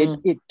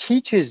 It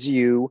teaches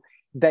you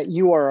that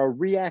you are a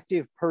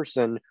reactive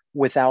person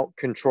without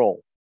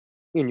control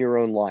in your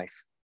own life.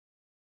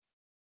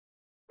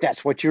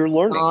 That's what you're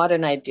learning. Not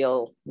an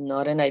ideal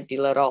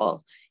at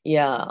all.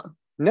 Yeah.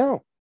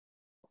 No.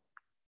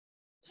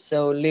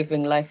 So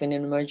living life in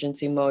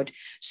emergency mode.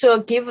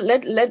 So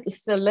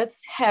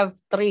let's have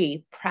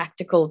 3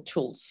 practical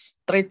tools,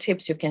 3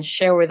 tips you can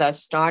share with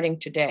us starting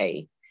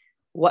today.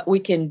 What we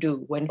can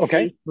do when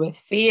faced with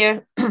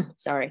fear,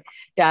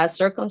 dire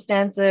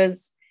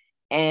circumstances,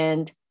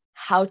 and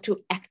how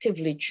to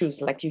actively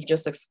choose, like you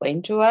just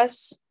explained to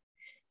us,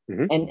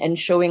 and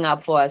showing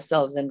up for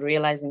ourselves and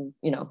realizing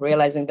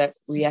that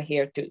we are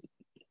here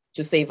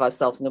to save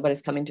ourselves.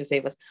 Nobody's coming to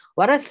save us.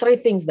 What are 3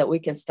 things that we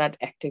can start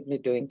actively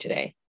doing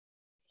today?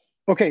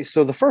 Okay,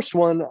 so the first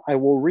one, I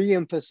will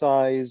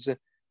reemphasize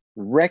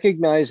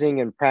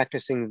recognizing and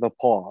practicing the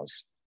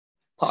pause.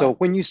 So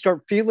when you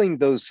start feeling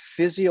those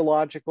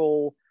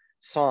physiological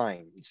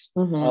signs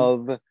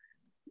of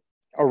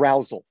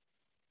arousal,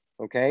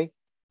 okay,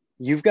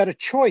 you've got a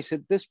choice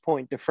at this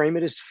point to frame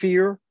it as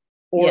fear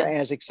or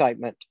as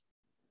excitement.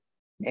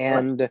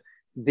 And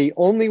the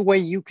only way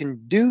you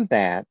can do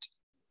that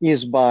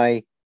is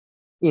by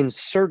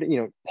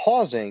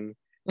pausing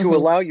to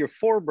allow your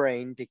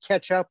forebrain to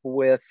catch up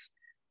with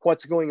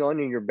what's going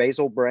on in your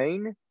basal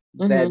brain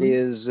that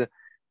is,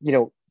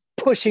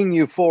 pushing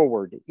you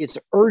forward. It's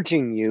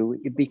urging you.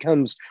 It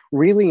becomes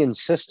really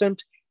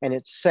insistent, and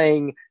it's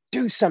saying,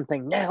 do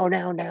something now.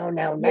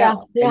 Yeah.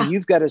 And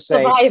you've got to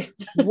say, survive.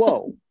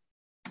 Whoa,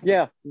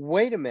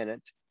 wait a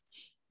minute.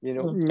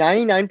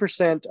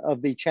 99%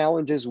 of the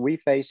challenges we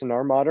face in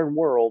our modern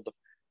world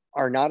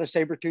are not a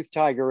saber-toothed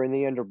tiger in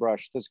the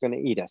underbrush that's going to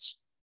eat us.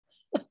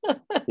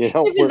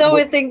 Even though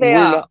we think they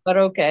are, but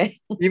okay.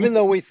 Even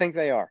though we think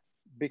they are,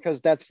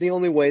 because that's the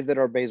only way that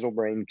our basal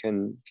brain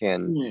can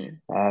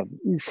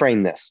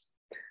frame this.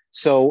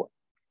 So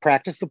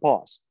practice the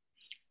pause.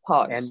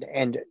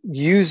 And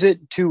use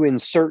it to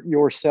insert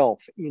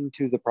yourself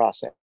into the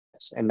process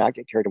and not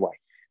get carried away.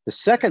 The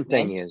second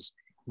thing is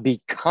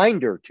be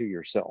kinder to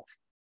yourself.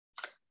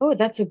 Oh,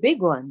 that's a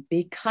big one.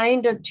 Be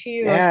kinder to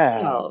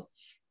yourself.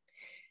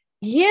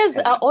 Yes,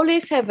 I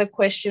always have a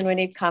question when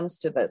it comes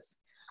to this.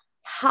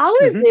 How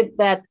is it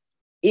that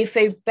if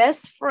a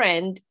best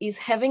friend is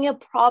having a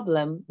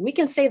problem, we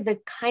can say the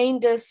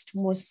kindest,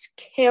 most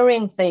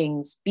caring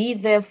things, be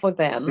there for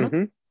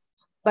them.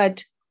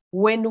 But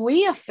when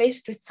we are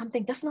faced with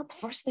something, that's not the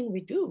first thing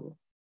we do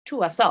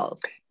to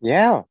ourselves.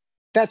 Yeah,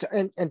 that's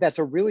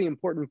a really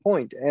important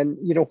point. And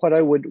what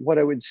I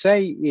would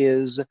say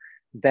is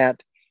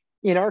that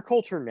in our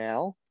culture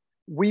now,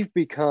 we've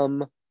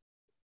become,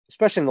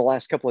 especially in the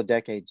last couple of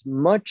decades,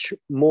 much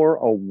more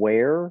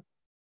aware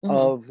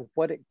of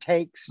what it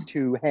takes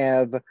to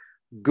have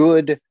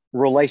good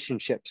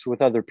relationships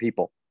with other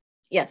people.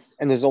 Yes.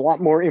 And there's a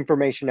lot more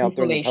information out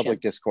there in the public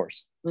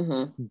discourse.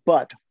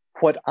 But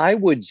what I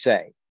would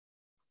say,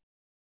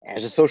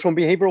 as a social and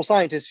behavioral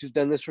scientist who's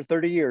done this for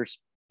 30 years,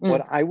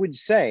 what I would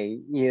say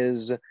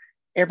is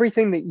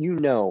everything that you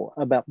know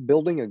about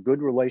building a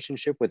good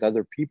relationship with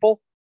other people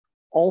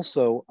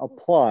also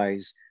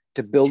applies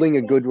to building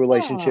a good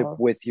relationship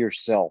with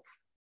yourself.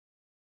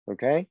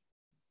 Okay?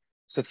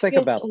 So think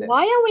about this.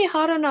 Why are we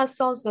hard on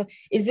ourselves though?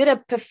 Is it a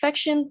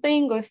perfection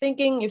thing, or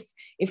thinking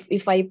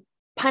if I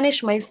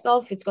punish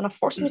myself, it's going to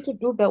force me to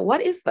do better?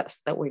 What is this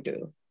that we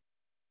do?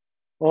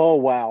 Oh,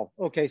 wow.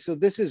 Okay. So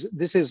this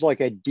is like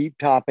a deep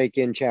topic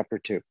in chapter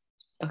 2.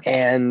 Okay.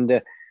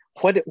 And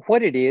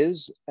what it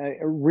is,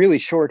 really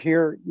short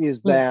here,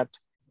 is that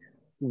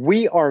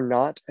we are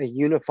not a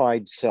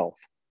unified self.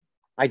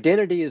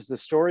 Identity is the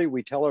story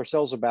we tell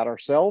ourselves about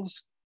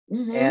ourselves.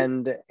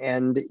 And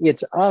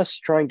it's us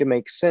trying to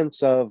make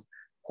sense of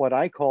what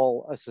I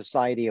call a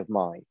society of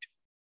mind.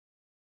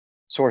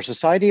 So our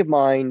society of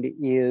mind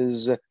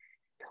is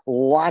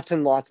lots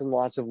and lots and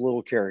lots of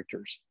little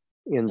characters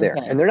in there.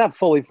 And they're not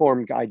fully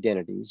formed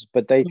identities,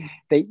 but they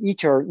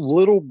each are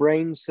little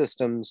brain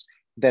systems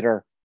that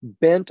are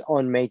bent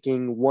on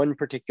making one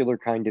particular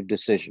kind of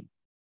decision.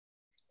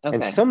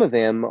 And some of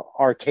them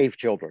are cave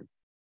children.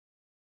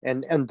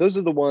 And those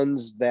are the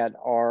ones that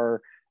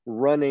are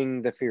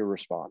running the fear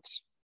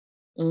response.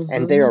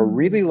 And they are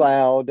really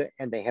loud,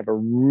 and they have a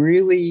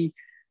really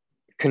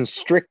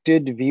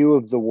constricted view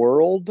of the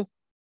world,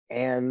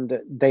 and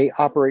they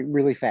operate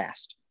really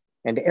fast,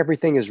 and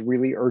everything is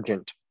really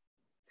urgent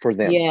for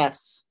them.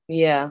 Yes.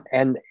 Yeah.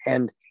 And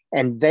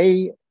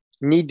they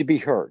need to be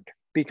heard,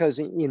 because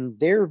in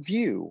their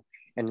view,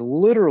 and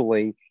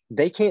literally,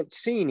 they can't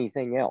see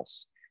anything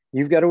else.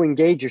 You've got to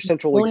engage your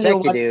central Only what's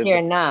executive.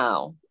 here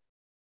now.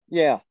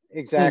 Yeah,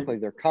 exactly.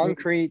 They're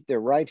concrete. They're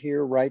right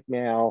here, right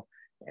now,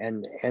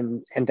 and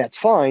that's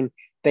fine.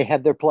 They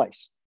have their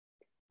place,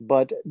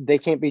 but they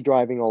can't be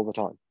driving all the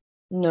time.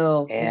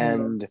 No.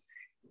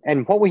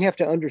 And what we have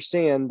to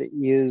understand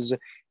is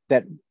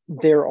that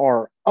there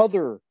are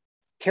other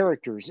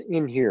characters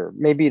in here,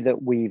 maybe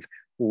that we've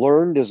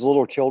learned as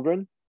little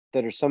children,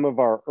 that are some of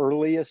our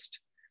earliest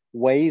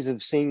ways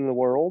of seeing the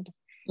world.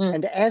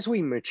 And as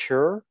we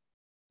mature,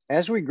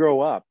 as we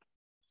grow up,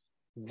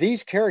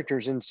 these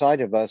characters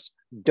inside of us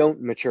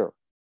don't mature.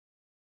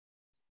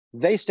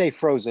 They stay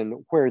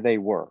frozen where they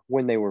were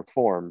when they were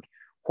formed.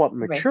 What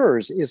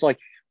matures is like,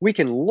 we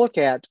can look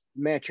at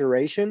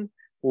maturation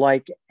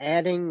like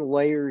adding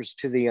layers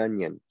to the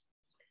onion.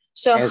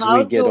 So as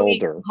we get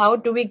older. How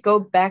do we go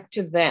back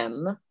to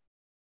them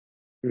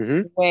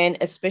when,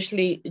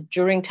 especially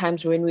during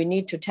times when we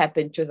need to tap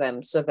into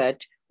them so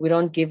that we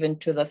don't give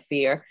into the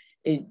fear?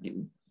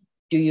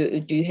 Do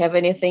you have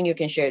anything you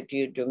can share? Do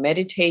you do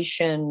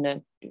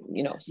meditation?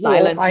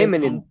 Silence?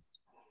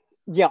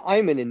 Well,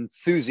 I'm an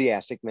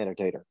enthusiastic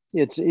meditator.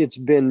 It's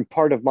been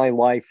part of my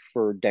life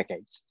for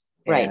decades.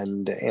 Right.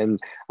 And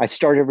I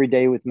start every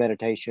day with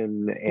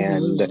meditation,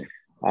 and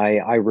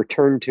I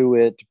return to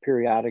it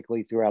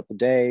periodically throughout the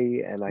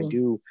day, and I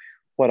do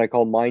what I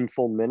call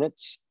mindful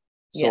minutes.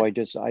 So I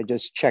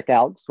just check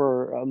out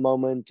for a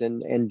moment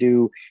and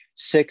do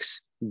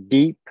 6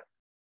 deep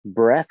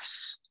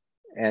breaths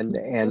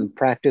and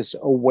practice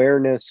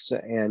awareness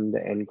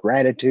and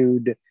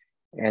gratitude,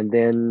 and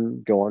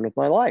then go on with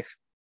my life.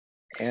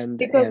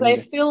 Because I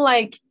feel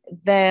like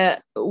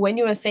when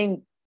you were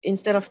saying,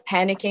 instead of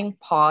panicking,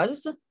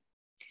 pause,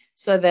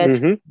 so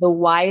that the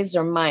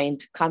wiser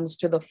mind comes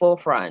to the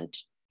forefront.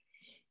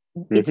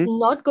 It's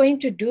not going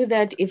to do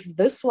that if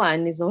this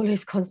one is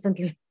always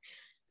constantly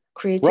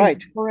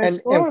creating for a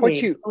story. And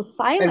what you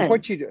silent. And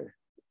what you do,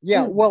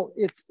 well,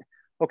 it's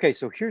okay.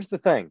 So here's the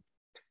thing: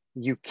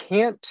 you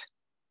can't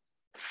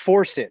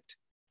force it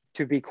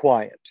to be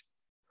quiet.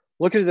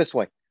 Look at it this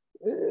way: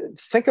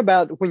 think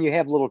about when you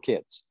have little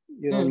kids.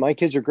 My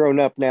kids are grown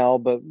up now,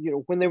 but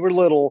when they were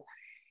little,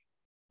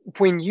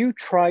 when you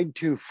tried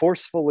to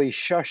forcefully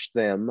shush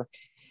them,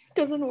 it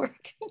doesn't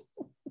work.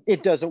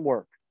 It doesn't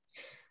work.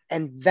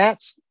 And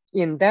that's,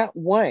 in that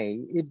way,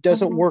 it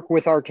doesn't work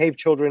with our cave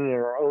children in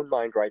our own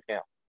mind right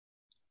now.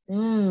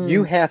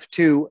 You have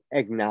to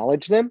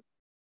acknowledge them.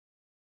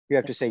 You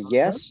have to say,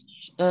 yes,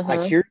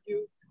 I hear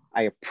you.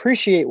 I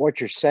appreciate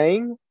what you're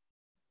saying.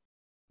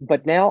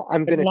 But now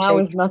I'm going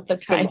to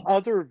take some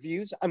other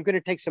views. I'm going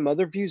to take some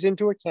other views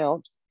into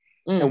account.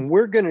 And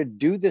we're going to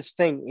do this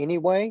thing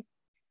anyway.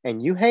 And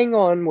you hang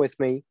on with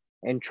me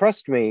and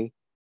trust me.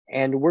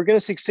 And we're going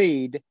to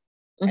succeed.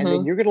 And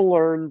then you're going to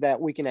learn that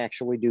we can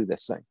actually do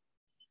this thing.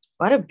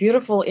 What a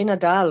beautiful inner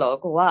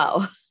dialogue.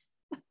 Wow.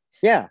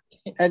 Yeah.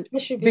 And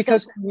it should be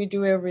because something we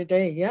do every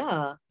day.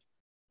 Yeah.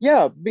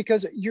 Yeah,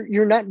 because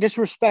you're not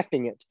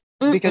disrespecting it.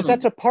 Because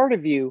that's a part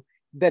of you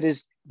that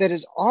is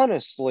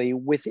honestly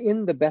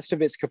within the best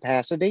of its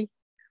capacity,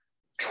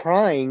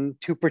 trying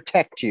to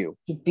protect you.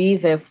 To be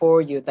there for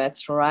you.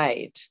 That's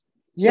right.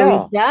 Yeah.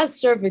 So it does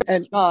serve its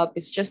job.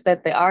 It's just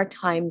that there are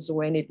times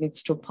when it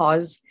needs to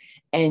pause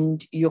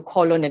and you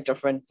call on a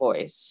different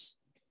voice.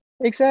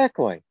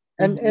 Exactly.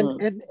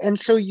 And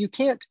so you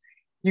can't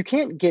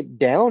get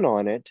down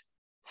on it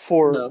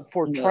for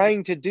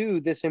trying to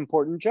do this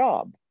important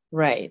job.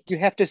 Right. You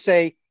have to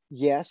say,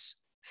 yes,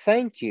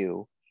 thank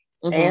you.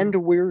 And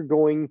we're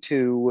going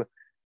to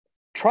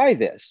try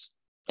this.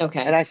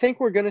 Okay. And I think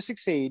we're going to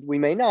succeed. We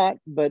may not,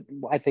 but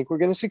I think we're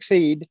going to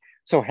succeed.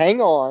 So hang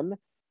on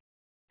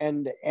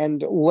and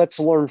let's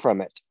learn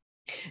from it.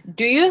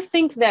 Do you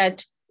think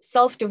that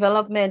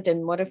self-development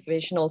and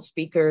motivational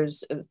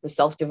speakers, the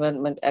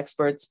self-development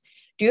experts,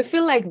 do you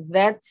feel like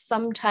that's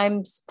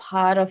sometimes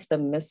part of the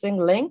missing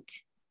link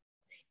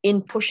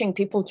in pushing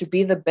people to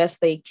be the best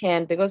they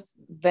can? Because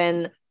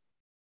then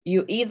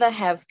you either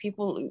have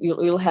people,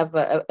 you'll have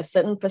a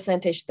certain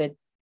percentage that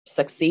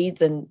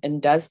succeeds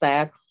and does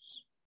that.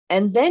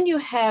 And then you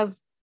have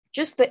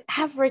just the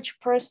average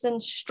person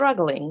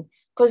struggling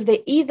because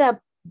they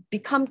either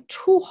become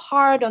too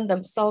hard on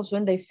themselves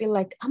when they feel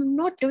like, I'm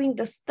not doing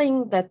this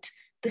thing that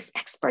this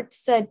expert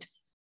said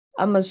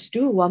I must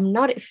do. I'm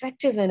not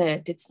effective in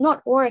it. It's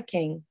not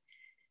working.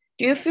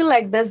 Do you feel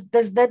like there's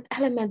that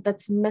element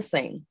that's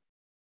missing?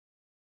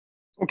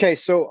 Okay,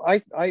 so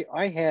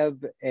I have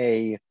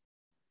a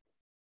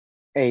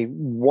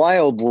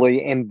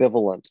wildly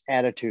ambivalent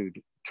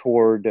attitude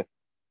toward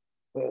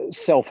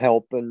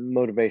self-help and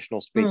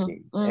motivational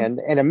speaking.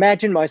 And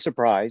imagine my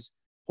surprise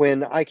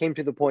when I came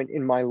to the point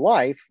in my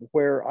life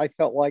where I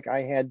felt like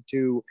I had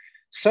to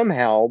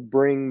somehow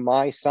bring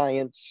my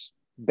science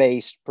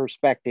based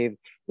perspective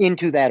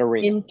into that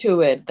arena.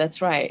 Into it.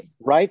 That's right.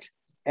 Right?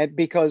 And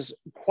because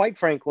quite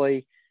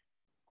frankly,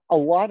 a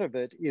lot of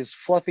it is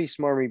fluffy,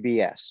 smarmy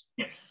BS.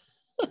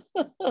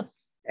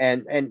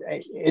 and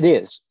it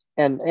is.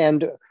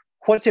 And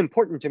what's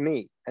important to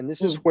me, and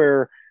this is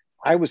where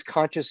I was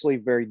consciously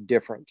very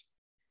different.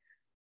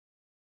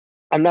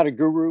 I'm not a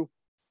guru.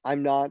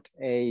 I'm not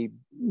a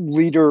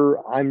leader.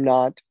 I'm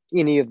not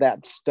any of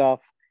that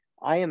stuff.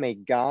 I am a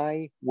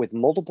guy with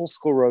multiple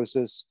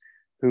sclerosis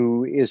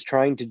who is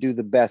trying to do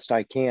the best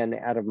I can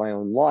out of my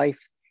own life,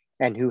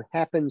 and who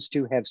happens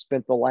to have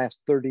spent the last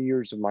 30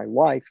 years of my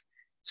life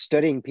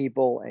studying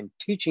people and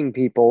teaching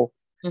people.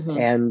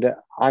 And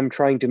I'm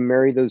trying to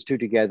marry those two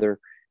together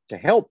to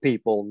help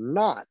people,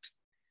 not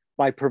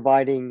by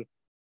providing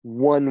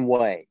one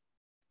way.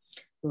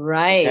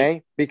 Right.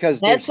 Okay? Because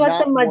that's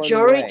what the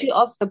majority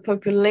of the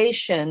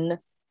population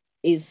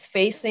is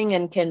facing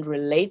and can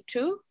relate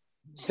to.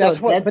 That's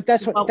so what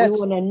we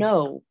want to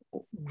know.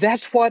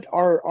 That's what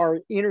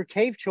our inner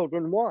cave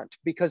children want,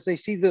 because they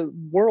see the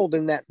world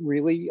in that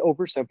really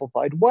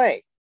oversimplified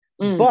way.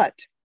 But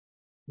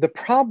the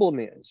problem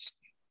is,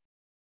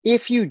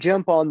 if you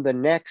jump on the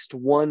next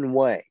one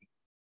way,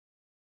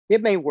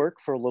 it may work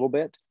for a little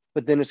bit,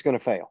 but then it's going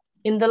to fail.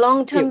 In the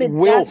long term, it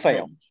will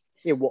fail.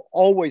 It will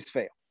always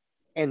fail.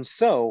 And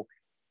so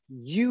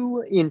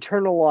you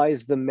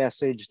internalize the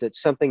message that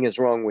something is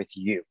wrong with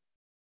you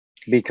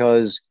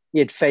because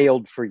it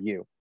failed for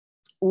you.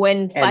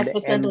 When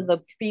 5% of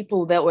the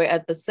people that were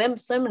at the same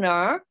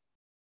seminar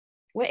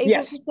were able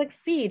to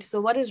succeed. So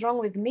what is wrong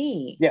with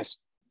me? Yes,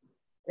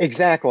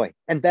 exactly.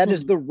 And that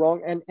is the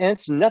wrong, and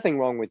it's nothing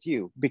wrong with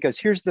you, because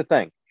here's the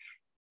thing.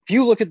 If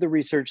you look at the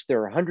research, there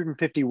are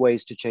 150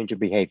 ways to change a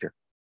behavior.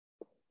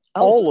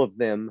 All of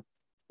them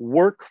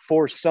work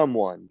for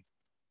someone.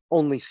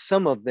 Only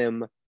some of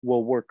them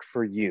will work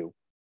for you.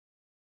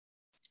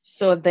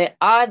 So they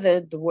are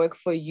the work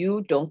for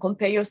you. Don't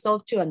compare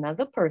yourself to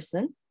another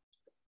person.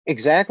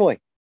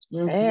 Exactly.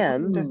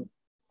 And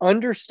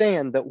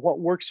understand that what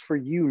works for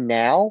you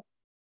now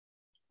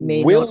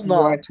will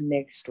not work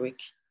next week.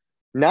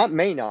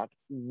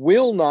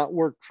 Will not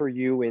work for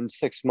you in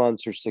 6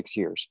 months or 6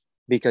 years,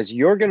 because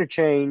you're going to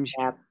change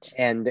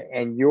and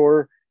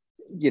your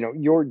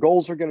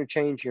goals are going to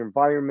change, your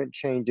environment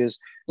changes.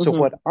 So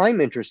what I'm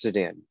interested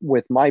in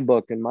with my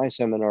book and my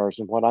seminars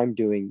and what I'm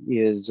doing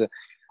is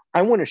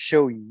I want to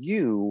show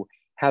you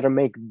how to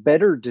make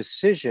better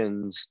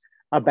decisions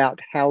about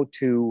how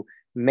to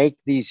make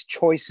these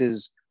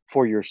choices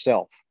for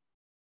yourself.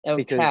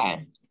 Because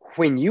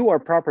when you are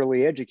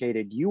properly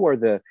educated, you are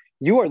the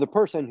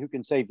person who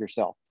can save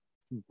yourself.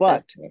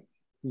 But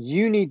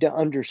you need to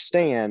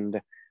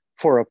understand,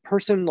 for a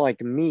person like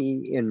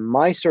me in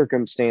my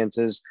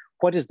circumstances,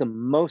 what is the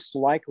most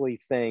likely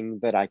thing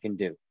that I can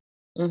do?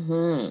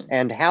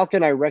 And how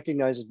can I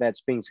recognize if that's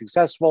being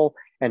successful?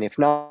 And if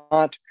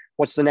not,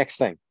 what's the next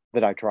thing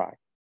that I try?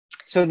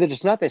 So that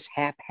it's not this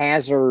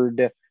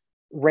haphazard,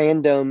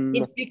 random.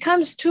 It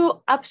becomes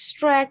too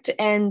abstract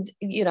and,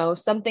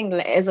 something,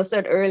 as I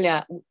said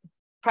earlier,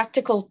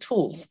 practical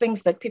tools,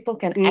 things that people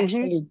can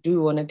actually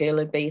do on a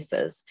daily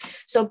basis.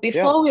 So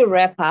before we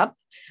wrap up,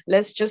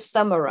 let's just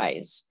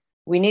summarize.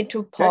 We need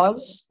to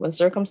pause when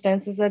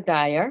circumstances are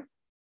dire.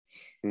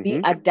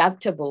 Be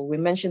adaptable. We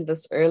mentioned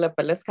this earlier,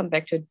 but let's come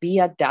back to it. Be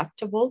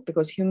adaptable,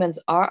 because humans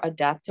are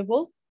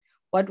adaptable.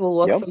 What will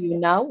work for you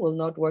now will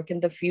not work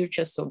in the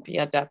future. So be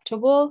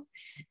adaptable.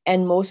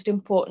 And most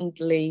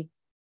importantly,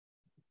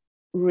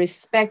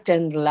 respect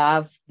and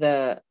love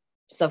the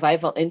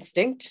survival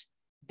instinct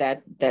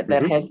that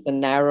has the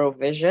narrow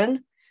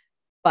vision,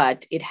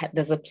 but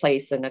there's a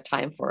place and a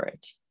time for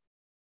it.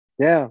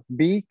 Yeah,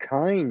 be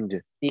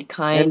kind. Be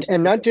kind,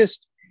 and not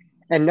just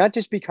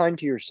be kind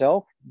to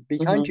yourself. Be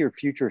kind to your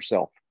future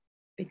self,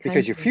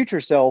 because your future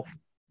self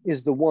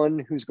is the one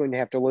who's going to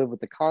have to live with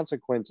the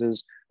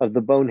consequences of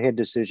the bonehead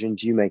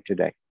decisions you make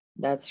today.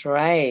 That's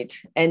right.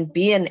 And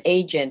be an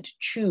agent.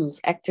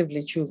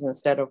 Actively choose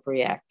instead of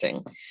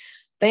reacting.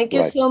 Thank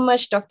you so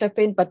much, Dr.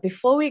 Payne. But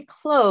before we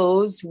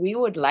close, we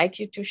would like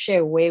you to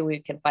share where we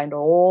can find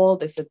all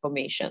this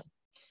information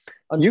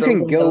on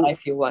building the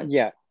life you want.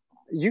 Yeah,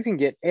 you can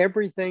get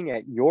everything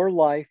at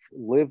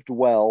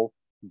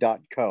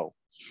yourlifelivedwell.co.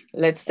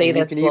 Let's say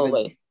that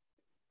slowly.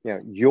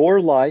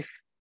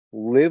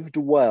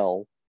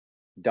 yourlifelivedwell.co.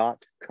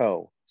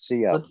 .co.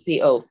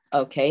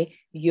 Okay.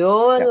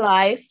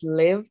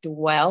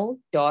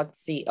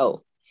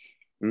 yourlifelivedwell.co.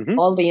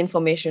 All the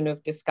information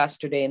we've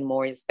discussed today and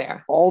more is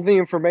there. All the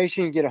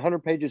information. You get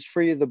 100 pages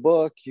free of the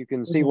book. You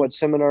can see what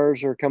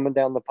seminars are coming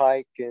down the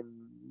pike, and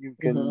you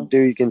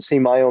can see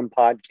my own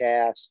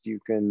podcast. You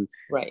can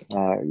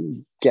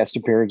guest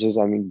appearances.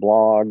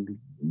 Blog,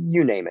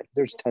 you name it.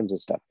 There's tons of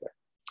stuff there.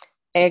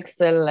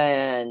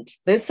 Excellent.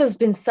 This has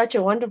been such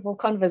a wonderful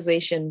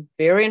conversation,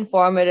 very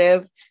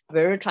informative,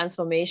 very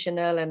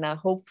transformational. And I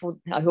hope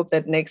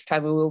that next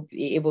time we will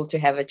be able to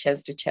have a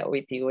chance to chat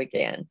with you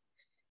again.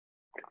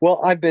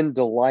 Well, I've been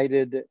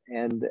delighted,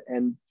 and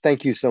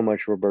thank you so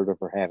much, Roberta,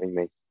 for having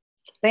me.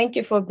 Thank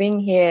you for being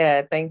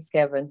here. Thanks,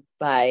 Kevin.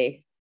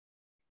 Bye.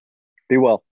 Be well.